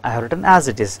 I have written as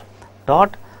it is.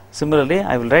 Dot. Similarly,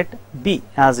 I will write b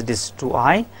as it is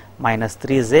 2I minus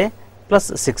 3j plus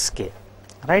 6k.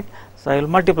 Right? So I will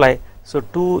multiply. So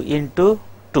 2 into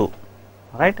 2.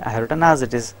 Right? I have written as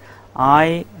it is.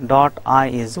 I dot I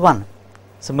is 1.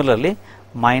 Similarly,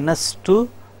 minus 2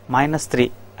 minus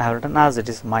 3. I have written as it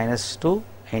is minus 2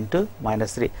 into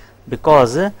minus 3,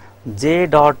 because j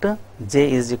dot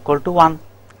j is equal to 1.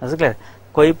 Is it clear?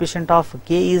 Coefficient of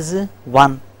k is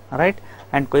 1, right?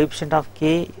 And coefficient of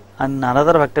k and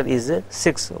another vector is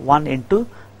 6, 1 into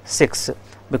 6,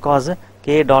 because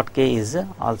k dot k is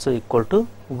also equal to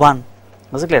 1.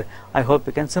 Is it clear? I hope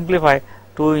you can simplify.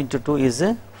 2 into 2 is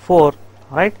 4,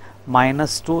 right?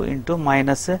 Minus 2 into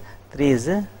minus 3 is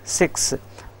 6.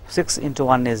 6 into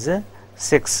 1 is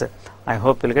 6. I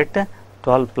hope you will get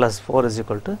 12 plus 4 is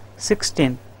equal to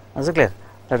 16. Is it clear?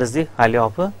 That is the value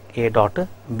of a dot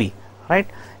b, right?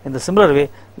 In the similar way,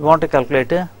 we want to calculate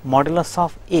modulus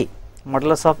of a.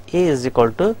 Modulus of a is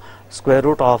equal to square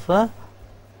root of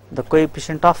the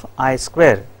coefficient of I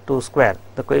square, 2 square,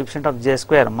 the coefficient of j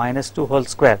square minus 2 whole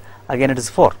square, again it is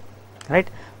 4, right?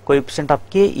 Coefficient of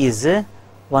k is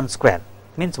 1 square,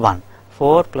 means 1.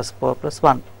 4 plus 4 plus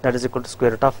 1, that is equal to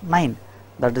square root of 9,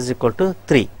 that is equal to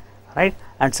 3, right?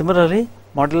 And similarly,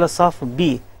 modulus of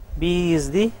b, b is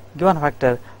the given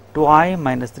vector 2I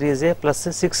minus 3j plus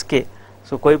 6k.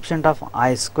 So coefficient of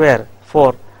I square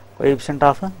 4, coefficient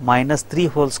of minus 3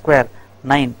 whole square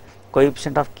 9,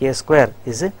 coefficient of k square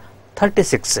is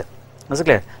 36. Is it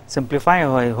clear? Simplify,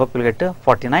 I hope you will get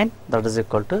 49, that is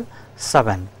equal to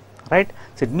 7, right?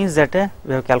 So it means that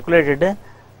we have calculated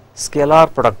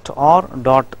scalar product or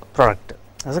dot product.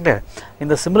 Is it clear? In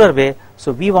the similar way,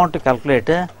 so we want to calculate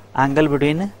angle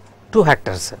between two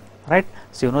vectors, right?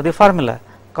 So you know the formula,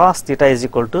 cos theta is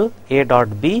equal to a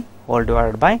dot b whole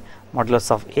divided by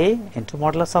modulus of a into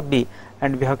modulus of b,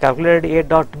 and we have calculated a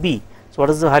dot b. So what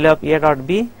is the value of a dot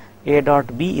b? A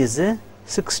dot b is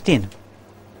 16.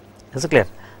 Is it clear?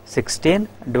 16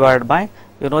 divided by,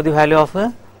 you know the value of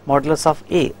modulus of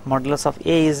a. Modulus of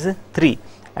a is 3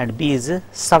 and b is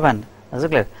 7. Is it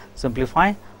clear?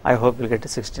 Simplify, I hope you will get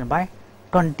 16 by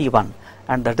 21,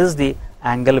 and that is the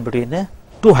angle between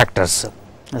two vectors.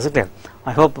 Is it clear?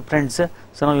 I hope, friends,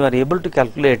 so now you are able to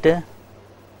calculate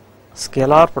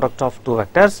scalar product of two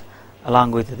vectors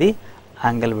along with the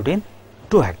angle between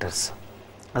two vectors.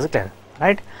 Is it clear?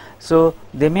 Right? So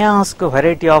they may ask a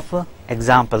variety of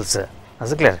examples.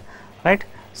 Is it clear? Right?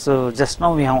 So just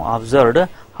now we have observed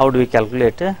how do we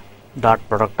calculate dot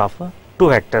product of two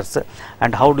vectors,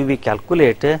 and how do we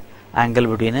calculate angle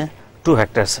between two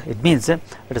vectors. It means it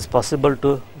is possible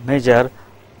to measure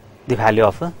the value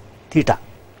of theta.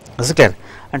 Is it clear?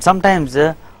 And sometimes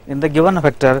in the given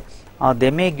vector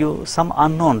they may give some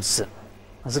unknowns.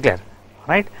 Is it clear?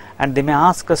 Right? And they may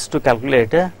ask us to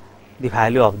calculate the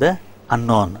value of the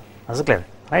unknown. Is it clear?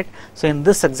 Right? So in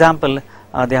this example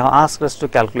they have asked us to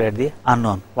calculate the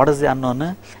unknown. What is the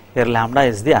unknown? Here lambda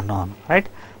is the unknown. Right?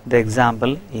 The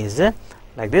example is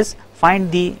like this: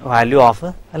 find the value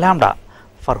of lambda,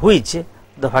 for which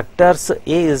the vectors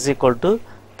A is equal to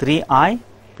 3i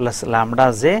plus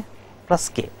lambda j plus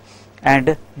k,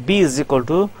 and B is equal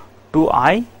to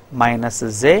 2i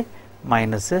minus j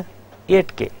minus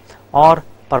 8k, or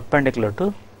perpendicular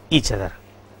to each other.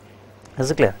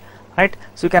 Is it clear? Right?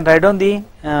 So you can write down the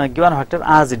given vector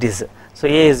as it is. So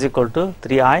A is equal to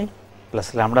 3i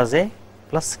plus lambda j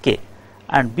plus k,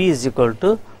 and B is equal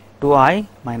to 2i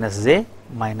minus j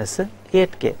minus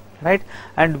 8k. Right?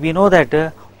 And we know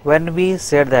that when we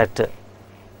said that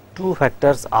two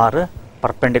vectors are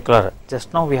perpendicular,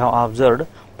 just now we have observed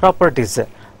properties.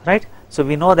 Right? So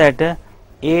we know that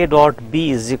A dot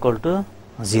B is equal to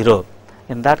 0.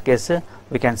 In that case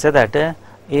we can say that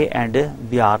A and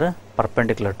B are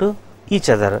perpendicular to each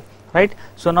other. Right?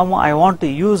 So now I want to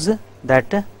use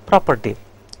that property.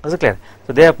 Is it clear?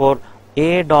 So therefore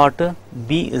A dot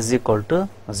B is equal to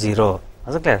 0.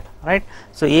 Is it clear? Right?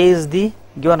 So A is the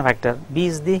given vector, B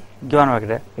is the given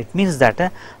vector. It means that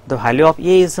the value of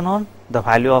A is known, the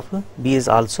value of B is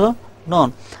also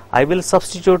known. I will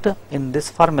substitute in this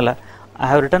formula. I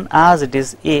have written as it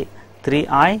is A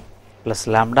 3i plus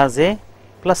lambda j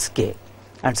plus k,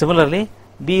 and similarly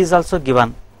B is also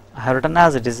given. I have written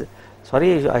as it is.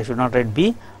 Sorry, I should not write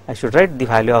B. I should write the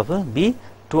value of B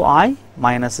 2i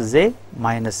minus j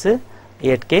minus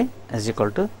 8k is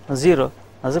equal to 0.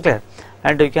 Is it clear?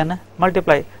 And you can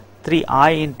multiply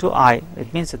 3i into I.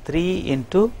 It means 3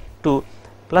 into 2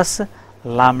 plus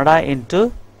lambda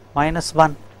into minus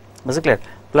 1. Is it clear?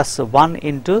 Plus 1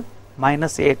 into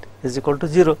minus 8 is equal to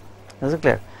 0. Is it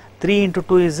clear? 3 into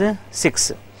 2 is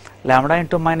 6. Lambda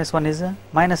into minus 1 is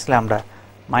minus lambda.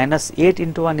 Minus 8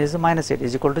 into 1 is minus 8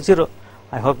 is equal to 0.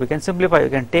 I hope you can simplify. You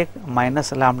can take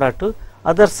minus lambda to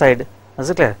other side.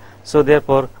 Is it clear? So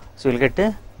therefore, so you will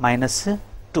get minus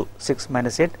 2. 6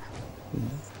 minus 8,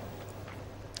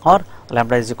 or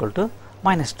lambda is equal to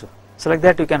minus 2. So like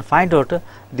that you can find out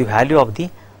the value of the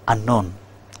unknown.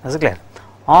 Is it clear?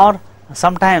 Or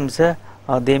sometimes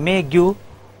they may give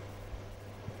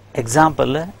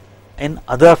example in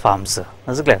other forms.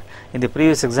 Is it clear? In the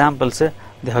previous examples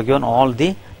they have given all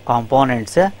the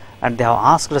components and they have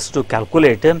asked us to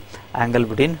calculate angle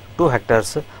between two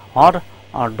vectors or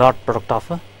dot product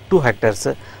of two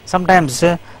vectors. Sometimes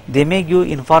they may give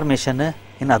information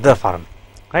in other form,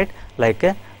 right? Like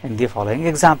in the following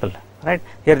example. Right?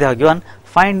 Here they have given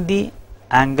find the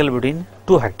angle between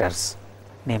two vectors,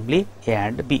 namely A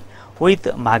and B,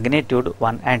 with magnitude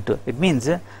 1 and 2. It means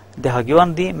they have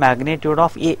given the magnitude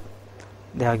of A,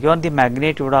 they have given the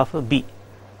magnitude of B.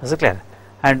 Is it clear?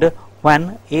 And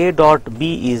when A dot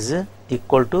B is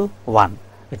equal to 1,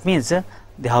 it means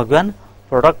they have given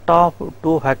product of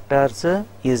two vectors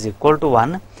is equal to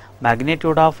 1,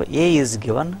 magnitude of A is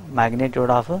given,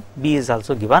 magnitude of B is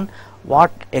also given.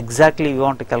 What exactly we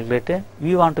want to calculate?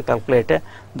 We want to calculate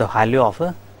the value of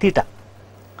theta.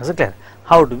 Is it clear?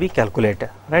 How do we calculate?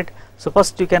 Right? So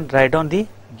first you can write down the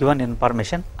given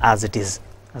information as it is.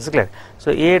 Is it clear?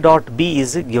 So A dot B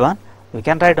is given, we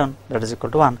can write down, that is equal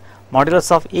to 1.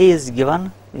 Modulus of A is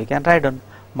given, you can write down.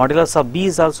 Modulus of B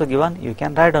is also given, you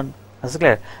can write down. Is it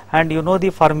clear? And you know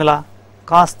the formula,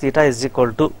 cos theta is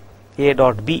equal to A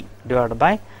dot B divided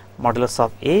by modulus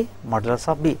of A modulus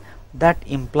of B. That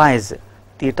implies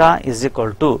theta is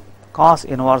equal to cos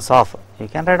inverse of, you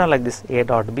can write down like this, A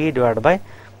dot B divided by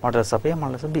modulus of A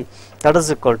modulus of B. That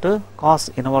is equal to cos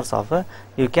inverse of,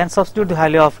 you can substitute the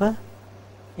value of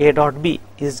A dot B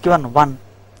is given 1.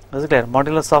 Is it clear?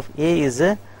 Modulus of A is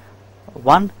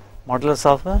 1, modulus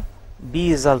of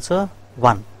B is also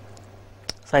 1.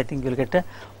 So I think you will get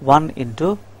 1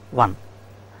 into 1.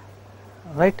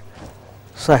 Right?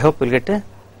 So I hope you will get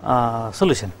a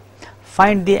solution.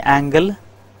 Find the angle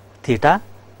theta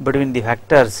between the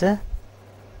vectors,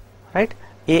 right,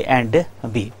 A and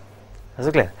B. Is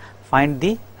it clear? Find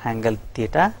the angle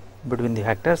theta between the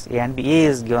vectors A and B. A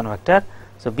is given vector,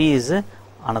 so B is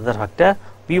another vector.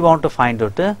 We want to find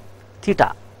out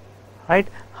theta. Right?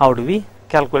 How do we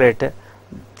calculate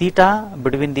theta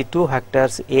between the two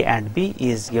vectors a and b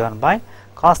is given by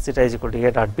cos theta is equal to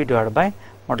a dot b divided by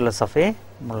modulus of a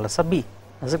modulus of b.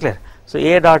 Is it clear? So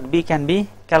a dot b can be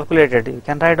calculated. You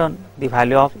can write down the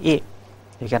value of a,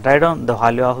 you can write down the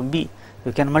value of b,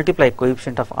 you can multiply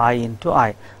coefficient of I into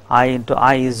I into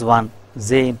I is 1,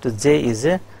 j into j is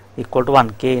equal to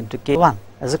 1, k into k 1.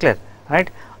 Is it clear? Right?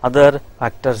 Other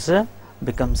factors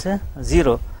becomes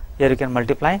 0. Here you can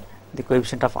multiply the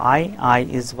coefficient of I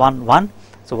is 1 1,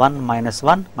 so 1 minus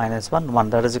 1 minus 1 1,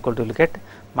 that is equal to, look at,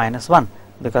 minus 1,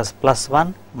 because plus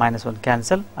 1 minus 1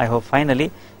 cancel. I hope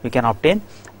finally you can obtain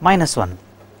minus 1.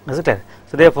 Is it clear?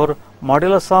 So therefore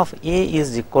modulus of a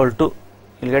is equal to,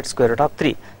 you will get square root of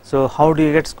 3. So how do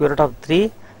you get square root of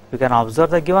 3? You can observe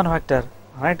the given vector,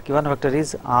 right? Given vector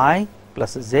is I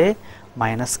plus j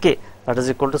minus k, that is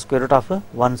equal to square root of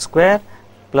 1 square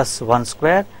plus 1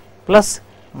 square plus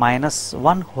minus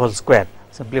 1 whole square.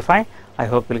 Simplify, I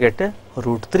hope you will get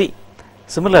root 3.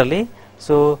 Similarly,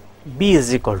 so b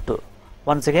is equal to,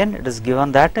 once again it is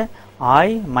given that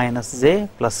I minus j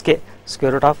plus k,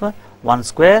 square root of 1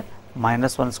 square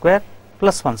minus 1 square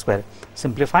plus 1 square.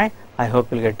 Simplify, I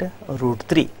hope you will get root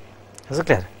 3. Is it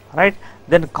clear? Right?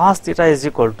 Then cos theta is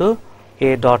equal to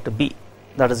a dot b,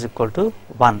 that is equal to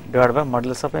 1 divided by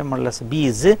modulus of a modulus b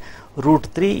is root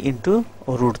 3 into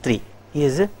root 3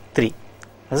 is 3.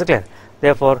 Is it clear?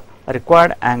 Therefore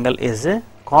required angle is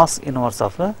cos inverse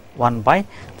of 1 by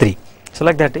 3. So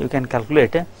like that you can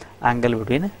calculate angle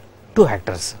between two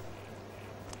vectors.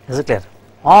 Is it clear?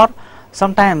 Or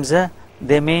sometimes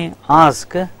they may ask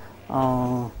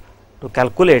to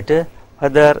calculate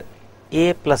whether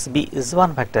a plus b is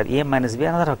one vector, a minus b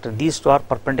another vector, these two are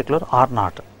perpendicular or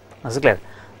not. Is it clear?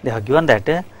 They have given that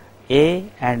a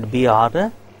and b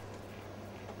are,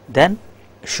 then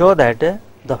show that the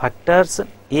vectors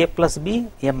a plus b,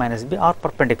 a minus b are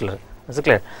perpendicular. Is it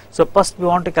clear? So first we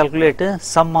want to calculate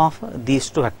sum of these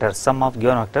two vectors, sum of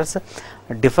given vectors,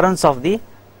 difference of the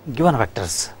given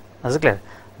vectors. Is it clear?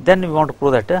 Then we want to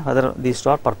prove that whether these two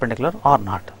are perpendicular or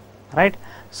not. Right?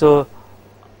 So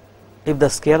if the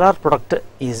scalar product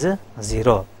is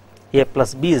 0, a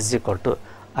plus b is equal to,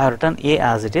 I have written a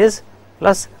as it is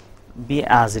plus b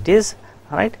as it is.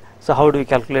 Right? So how do we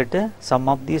calculate sum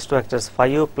of these two vectors?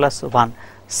 5 plus 1,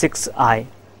 6i.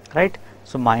 Right?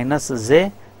 So minus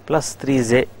j plus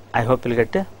 3j, I hope you will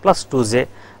get plus 2j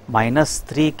minus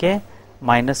 3k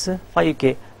minus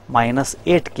 5k minus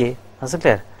 8k. Is it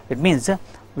clear? It means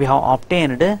we have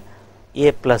obtained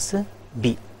a plus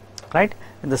b. Right?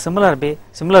 In the similar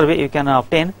way you can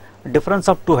obtain difference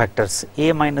of two vectors,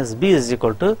 a minus b is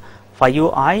equal to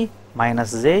 5i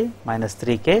minus j minus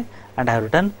 3k, and I have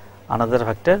written another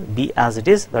vector b as it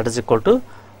is, that is equal to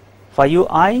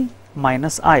 5i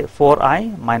minus I,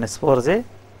 4i minus 4j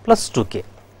plus 2k.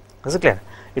 Is it clear?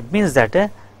 It means that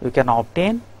you can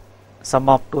obtain sum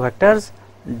of two vectors,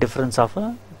 difference of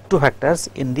two vectors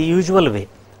in the usual way.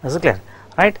 Is it clear?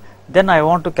 Right? Then I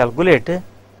want to calculate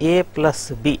a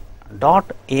plus b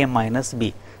dot a minus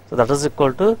b. So that is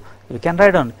equal to, you can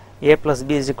write down a plus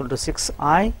b is equal to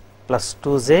 6i plus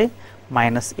 2j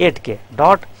minus 8k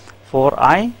dot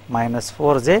 4i minus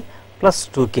 4j plus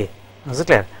 2k. Is it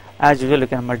clear? As usual you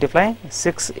can multiply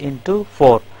 6 into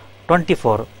 4,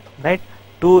 24, right?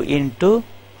 2 into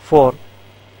 4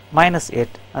 minus 8.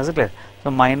 Is it clear?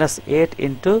 So minus 8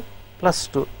 into plus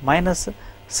 2 minus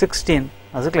 16.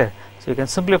 Is it clear? So you can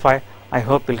simplify, I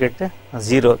hope you will get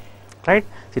 0. Right?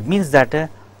 So it means that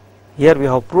here we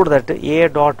have proved that a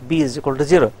dot b is equal to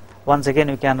 0. Once again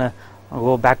you can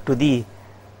go back to the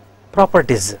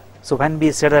properties. So when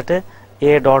we said that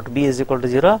a dot b is equal to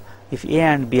 0 if a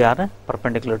and b are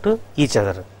perpendicular to each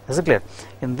other. Is it clear?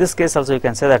 In this case also you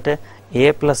can say that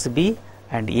a plus b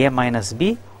and a minus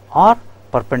b are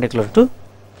perpendicular to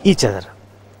each other.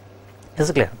 Is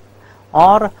it clear?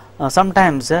 Or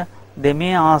sometimes they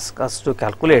may ask us to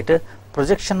calculate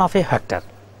projection of a vector.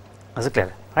 Is it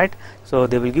clear? Right? So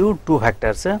they will give two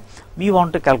vectors. We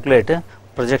want to calculate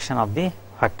projection of the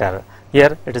vector.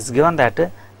 Here it is given that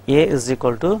a is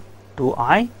equal to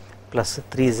 2i plus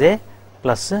 3j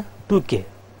plus 2k.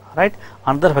 Right?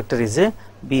 Another vector is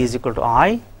b is equal to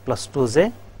I plus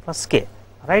 2j plus k.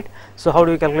 Right? So how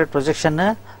do we calculate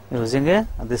projection? Using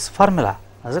this formula.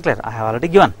 Is it clear? I have already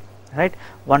given. Right?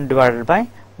 1 divided by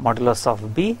modulus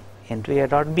of b into a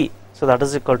dot b. So that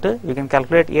is equal to, you can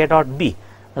calculate a dot b.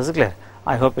 Is it clear?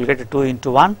 I hope you will get 2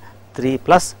 into 1, 3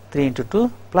 plus 3 into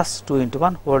 2 plus 2 into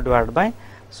 1 whole divided by,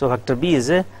 so vector b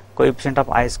is coefficient of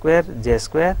I square, j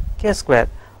square, k square.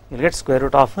 You will get square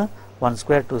root of 1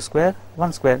 square, 2 square,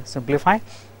 1 square. Simplify,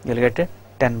 you will get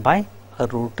 10 by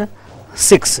root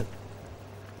 6.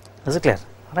 Is it clear?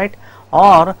 right?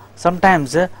 Or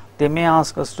sometimes they may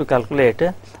ask us to calculate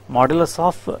modulus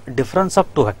of difference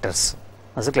of two vectors.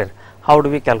 Is it clear? How do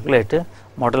we calculate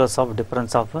modulus of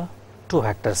difference of two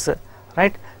vectors,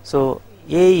 right? So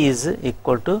A is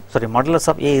equal to, sorry, modulus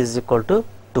of A is equal to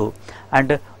 2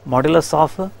 and modulus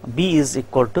of B is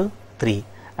equal to 3,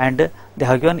 and they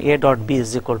have given A dot B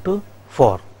is equal to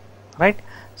 4, right?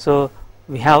 So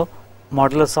we have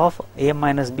modulus of A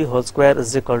minus B whole square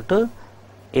is equal to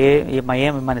A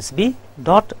minus B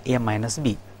dot A minus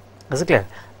B. Is it clear?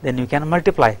 Then you can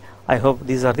multiply. I hope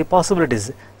these are the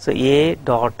possibilities. So A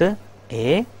dot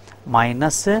A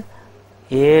minus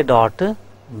A dot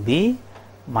B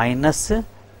minus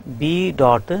B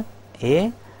dot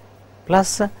A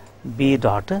plus B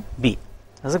dot B.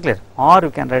 Is it clear? Or you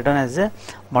can write down as a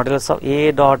modulus of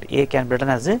A dot A can be written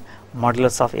as a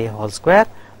modulus of A whole square,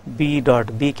 B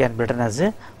dot B can be written as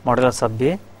a modulus of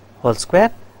B whole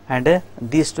square, and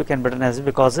these two can be written as,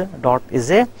 because dot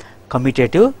is a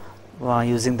commutative,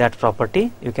 using that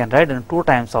property you can write in 2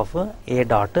 times of A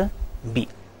dot B.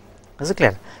 Is it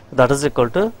clear? So that is equal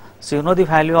to, so you know the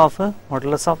value of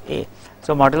modulus of A.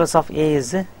 So modulus of A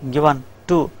is given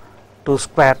 2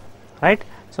 square, right?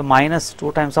 So minus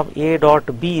 2 times of A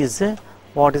dot B is,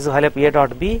 what is the value of A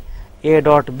dot B? A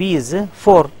dot B is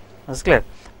 4. Is clear?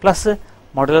 Plus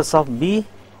modulus of B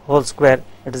whole square,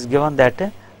 it is given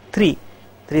that 3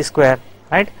 square,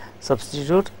 right?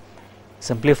 Substitute,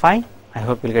 simplify, I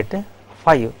hope you will get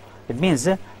 5. It means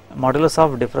modulus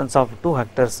of difference of two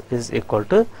vectors is equal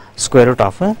to square root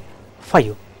of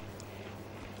 5.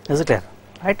 Is it clear?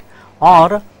 Right?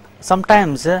 Or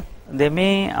sometimes they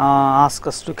may ask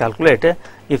us to calculate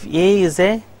if A is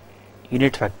a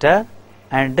unit vector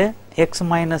and x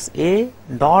minus A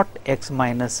dot x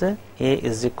minus A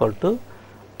is equal to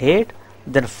 8,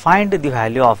 then find the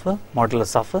value of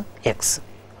modulus of x,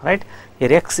 right?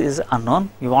 Here x is unknown,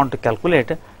 we want to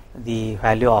calculate the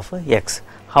value of x.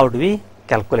 How do we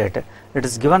calculate? It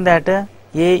is given that A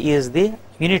is the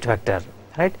unit vector,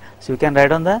 right? So you can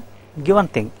write on the given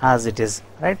thing as it is,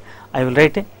 right? I will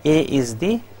write A is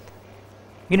the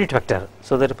unit vector,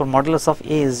 so therefore modulus of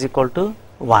A is equal to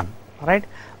 1, right?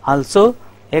 Also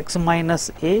x minus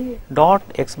A dot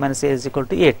x minus A is equal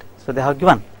to 8, so they have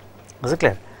given. Is it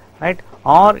clear? Right?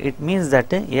 Or it means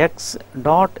that x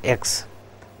dot x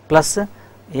plus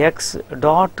x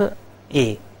dot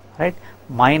A, right,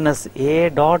 minus A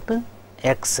dot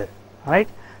x, right?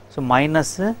 So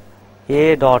minus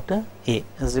A dot A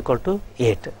is equal to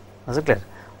 8. Is it clear?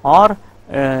 Or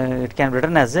it can be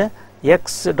written as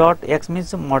x dot x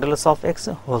means modulus of x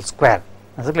whole square.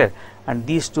 Is it clear? And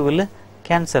these two will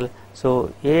cancel.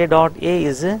 So A dot A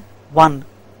is 1,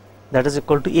 that is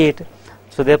equal to 8.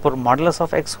 So therefore modulus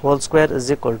of x whole square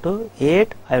is equal to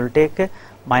 8. I will take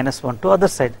minus 1 to other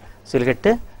side, so you will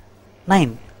get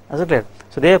 9. Is it clear?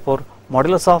 So therefore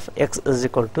modulus of x is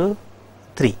equal to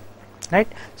 3, right?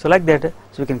 So like that,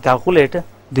 so we can calculate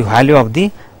the value of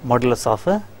the modulus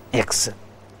of x,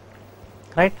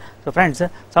 right? So friends,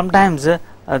 sometimes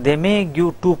they may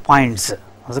give 2 points,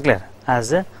 is it clear,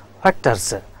 as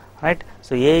vectors, right?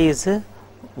 So A is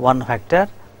one vector,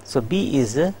 so B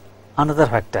is another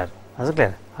vector. Is it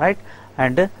clear? Right?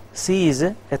 And C is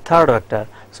a third vector.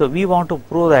 So we want to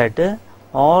prove that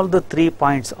all the 3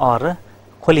 points are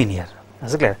collinear.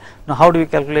 Is it clear? Now how do we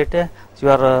calculate? So you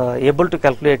are able to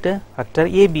calculate vector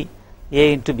AB,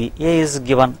 A into B. A is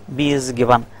given, B is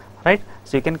given, right?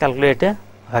 So you can calculate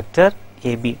vector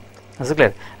AB. Is it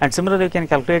clear? And similarly you can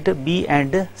calculate B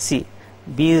and C.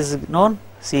 B is known,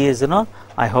 C is known.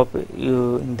 I hope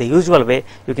you, in the usual way,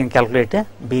 you can calculate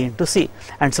B into C.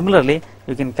 And similarly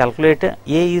you can calculate A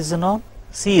is known,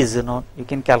 C is known, you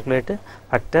can calculate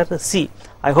vector C.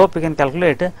 I hope you can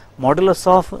calculate modulus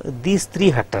of these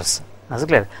 3 vectors. Is it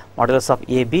clear? Modulus of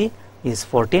AB is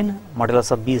 14,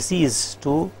 modulus of BC is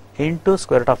 2 into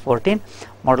square root of 14,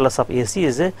 modulus of AC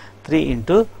is 3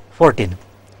 into 14.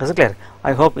 Is it clear?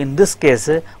 I hope in this case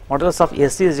modulus of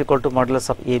AC is equal to modulus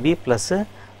of AB plus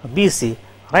BC,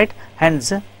 right?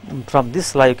 Hence from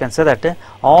this law you can say that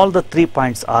all the 3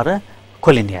 points are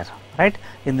collinear, right?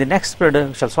 In the next period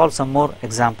we shall solve some more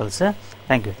examples.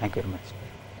 Thank you very much.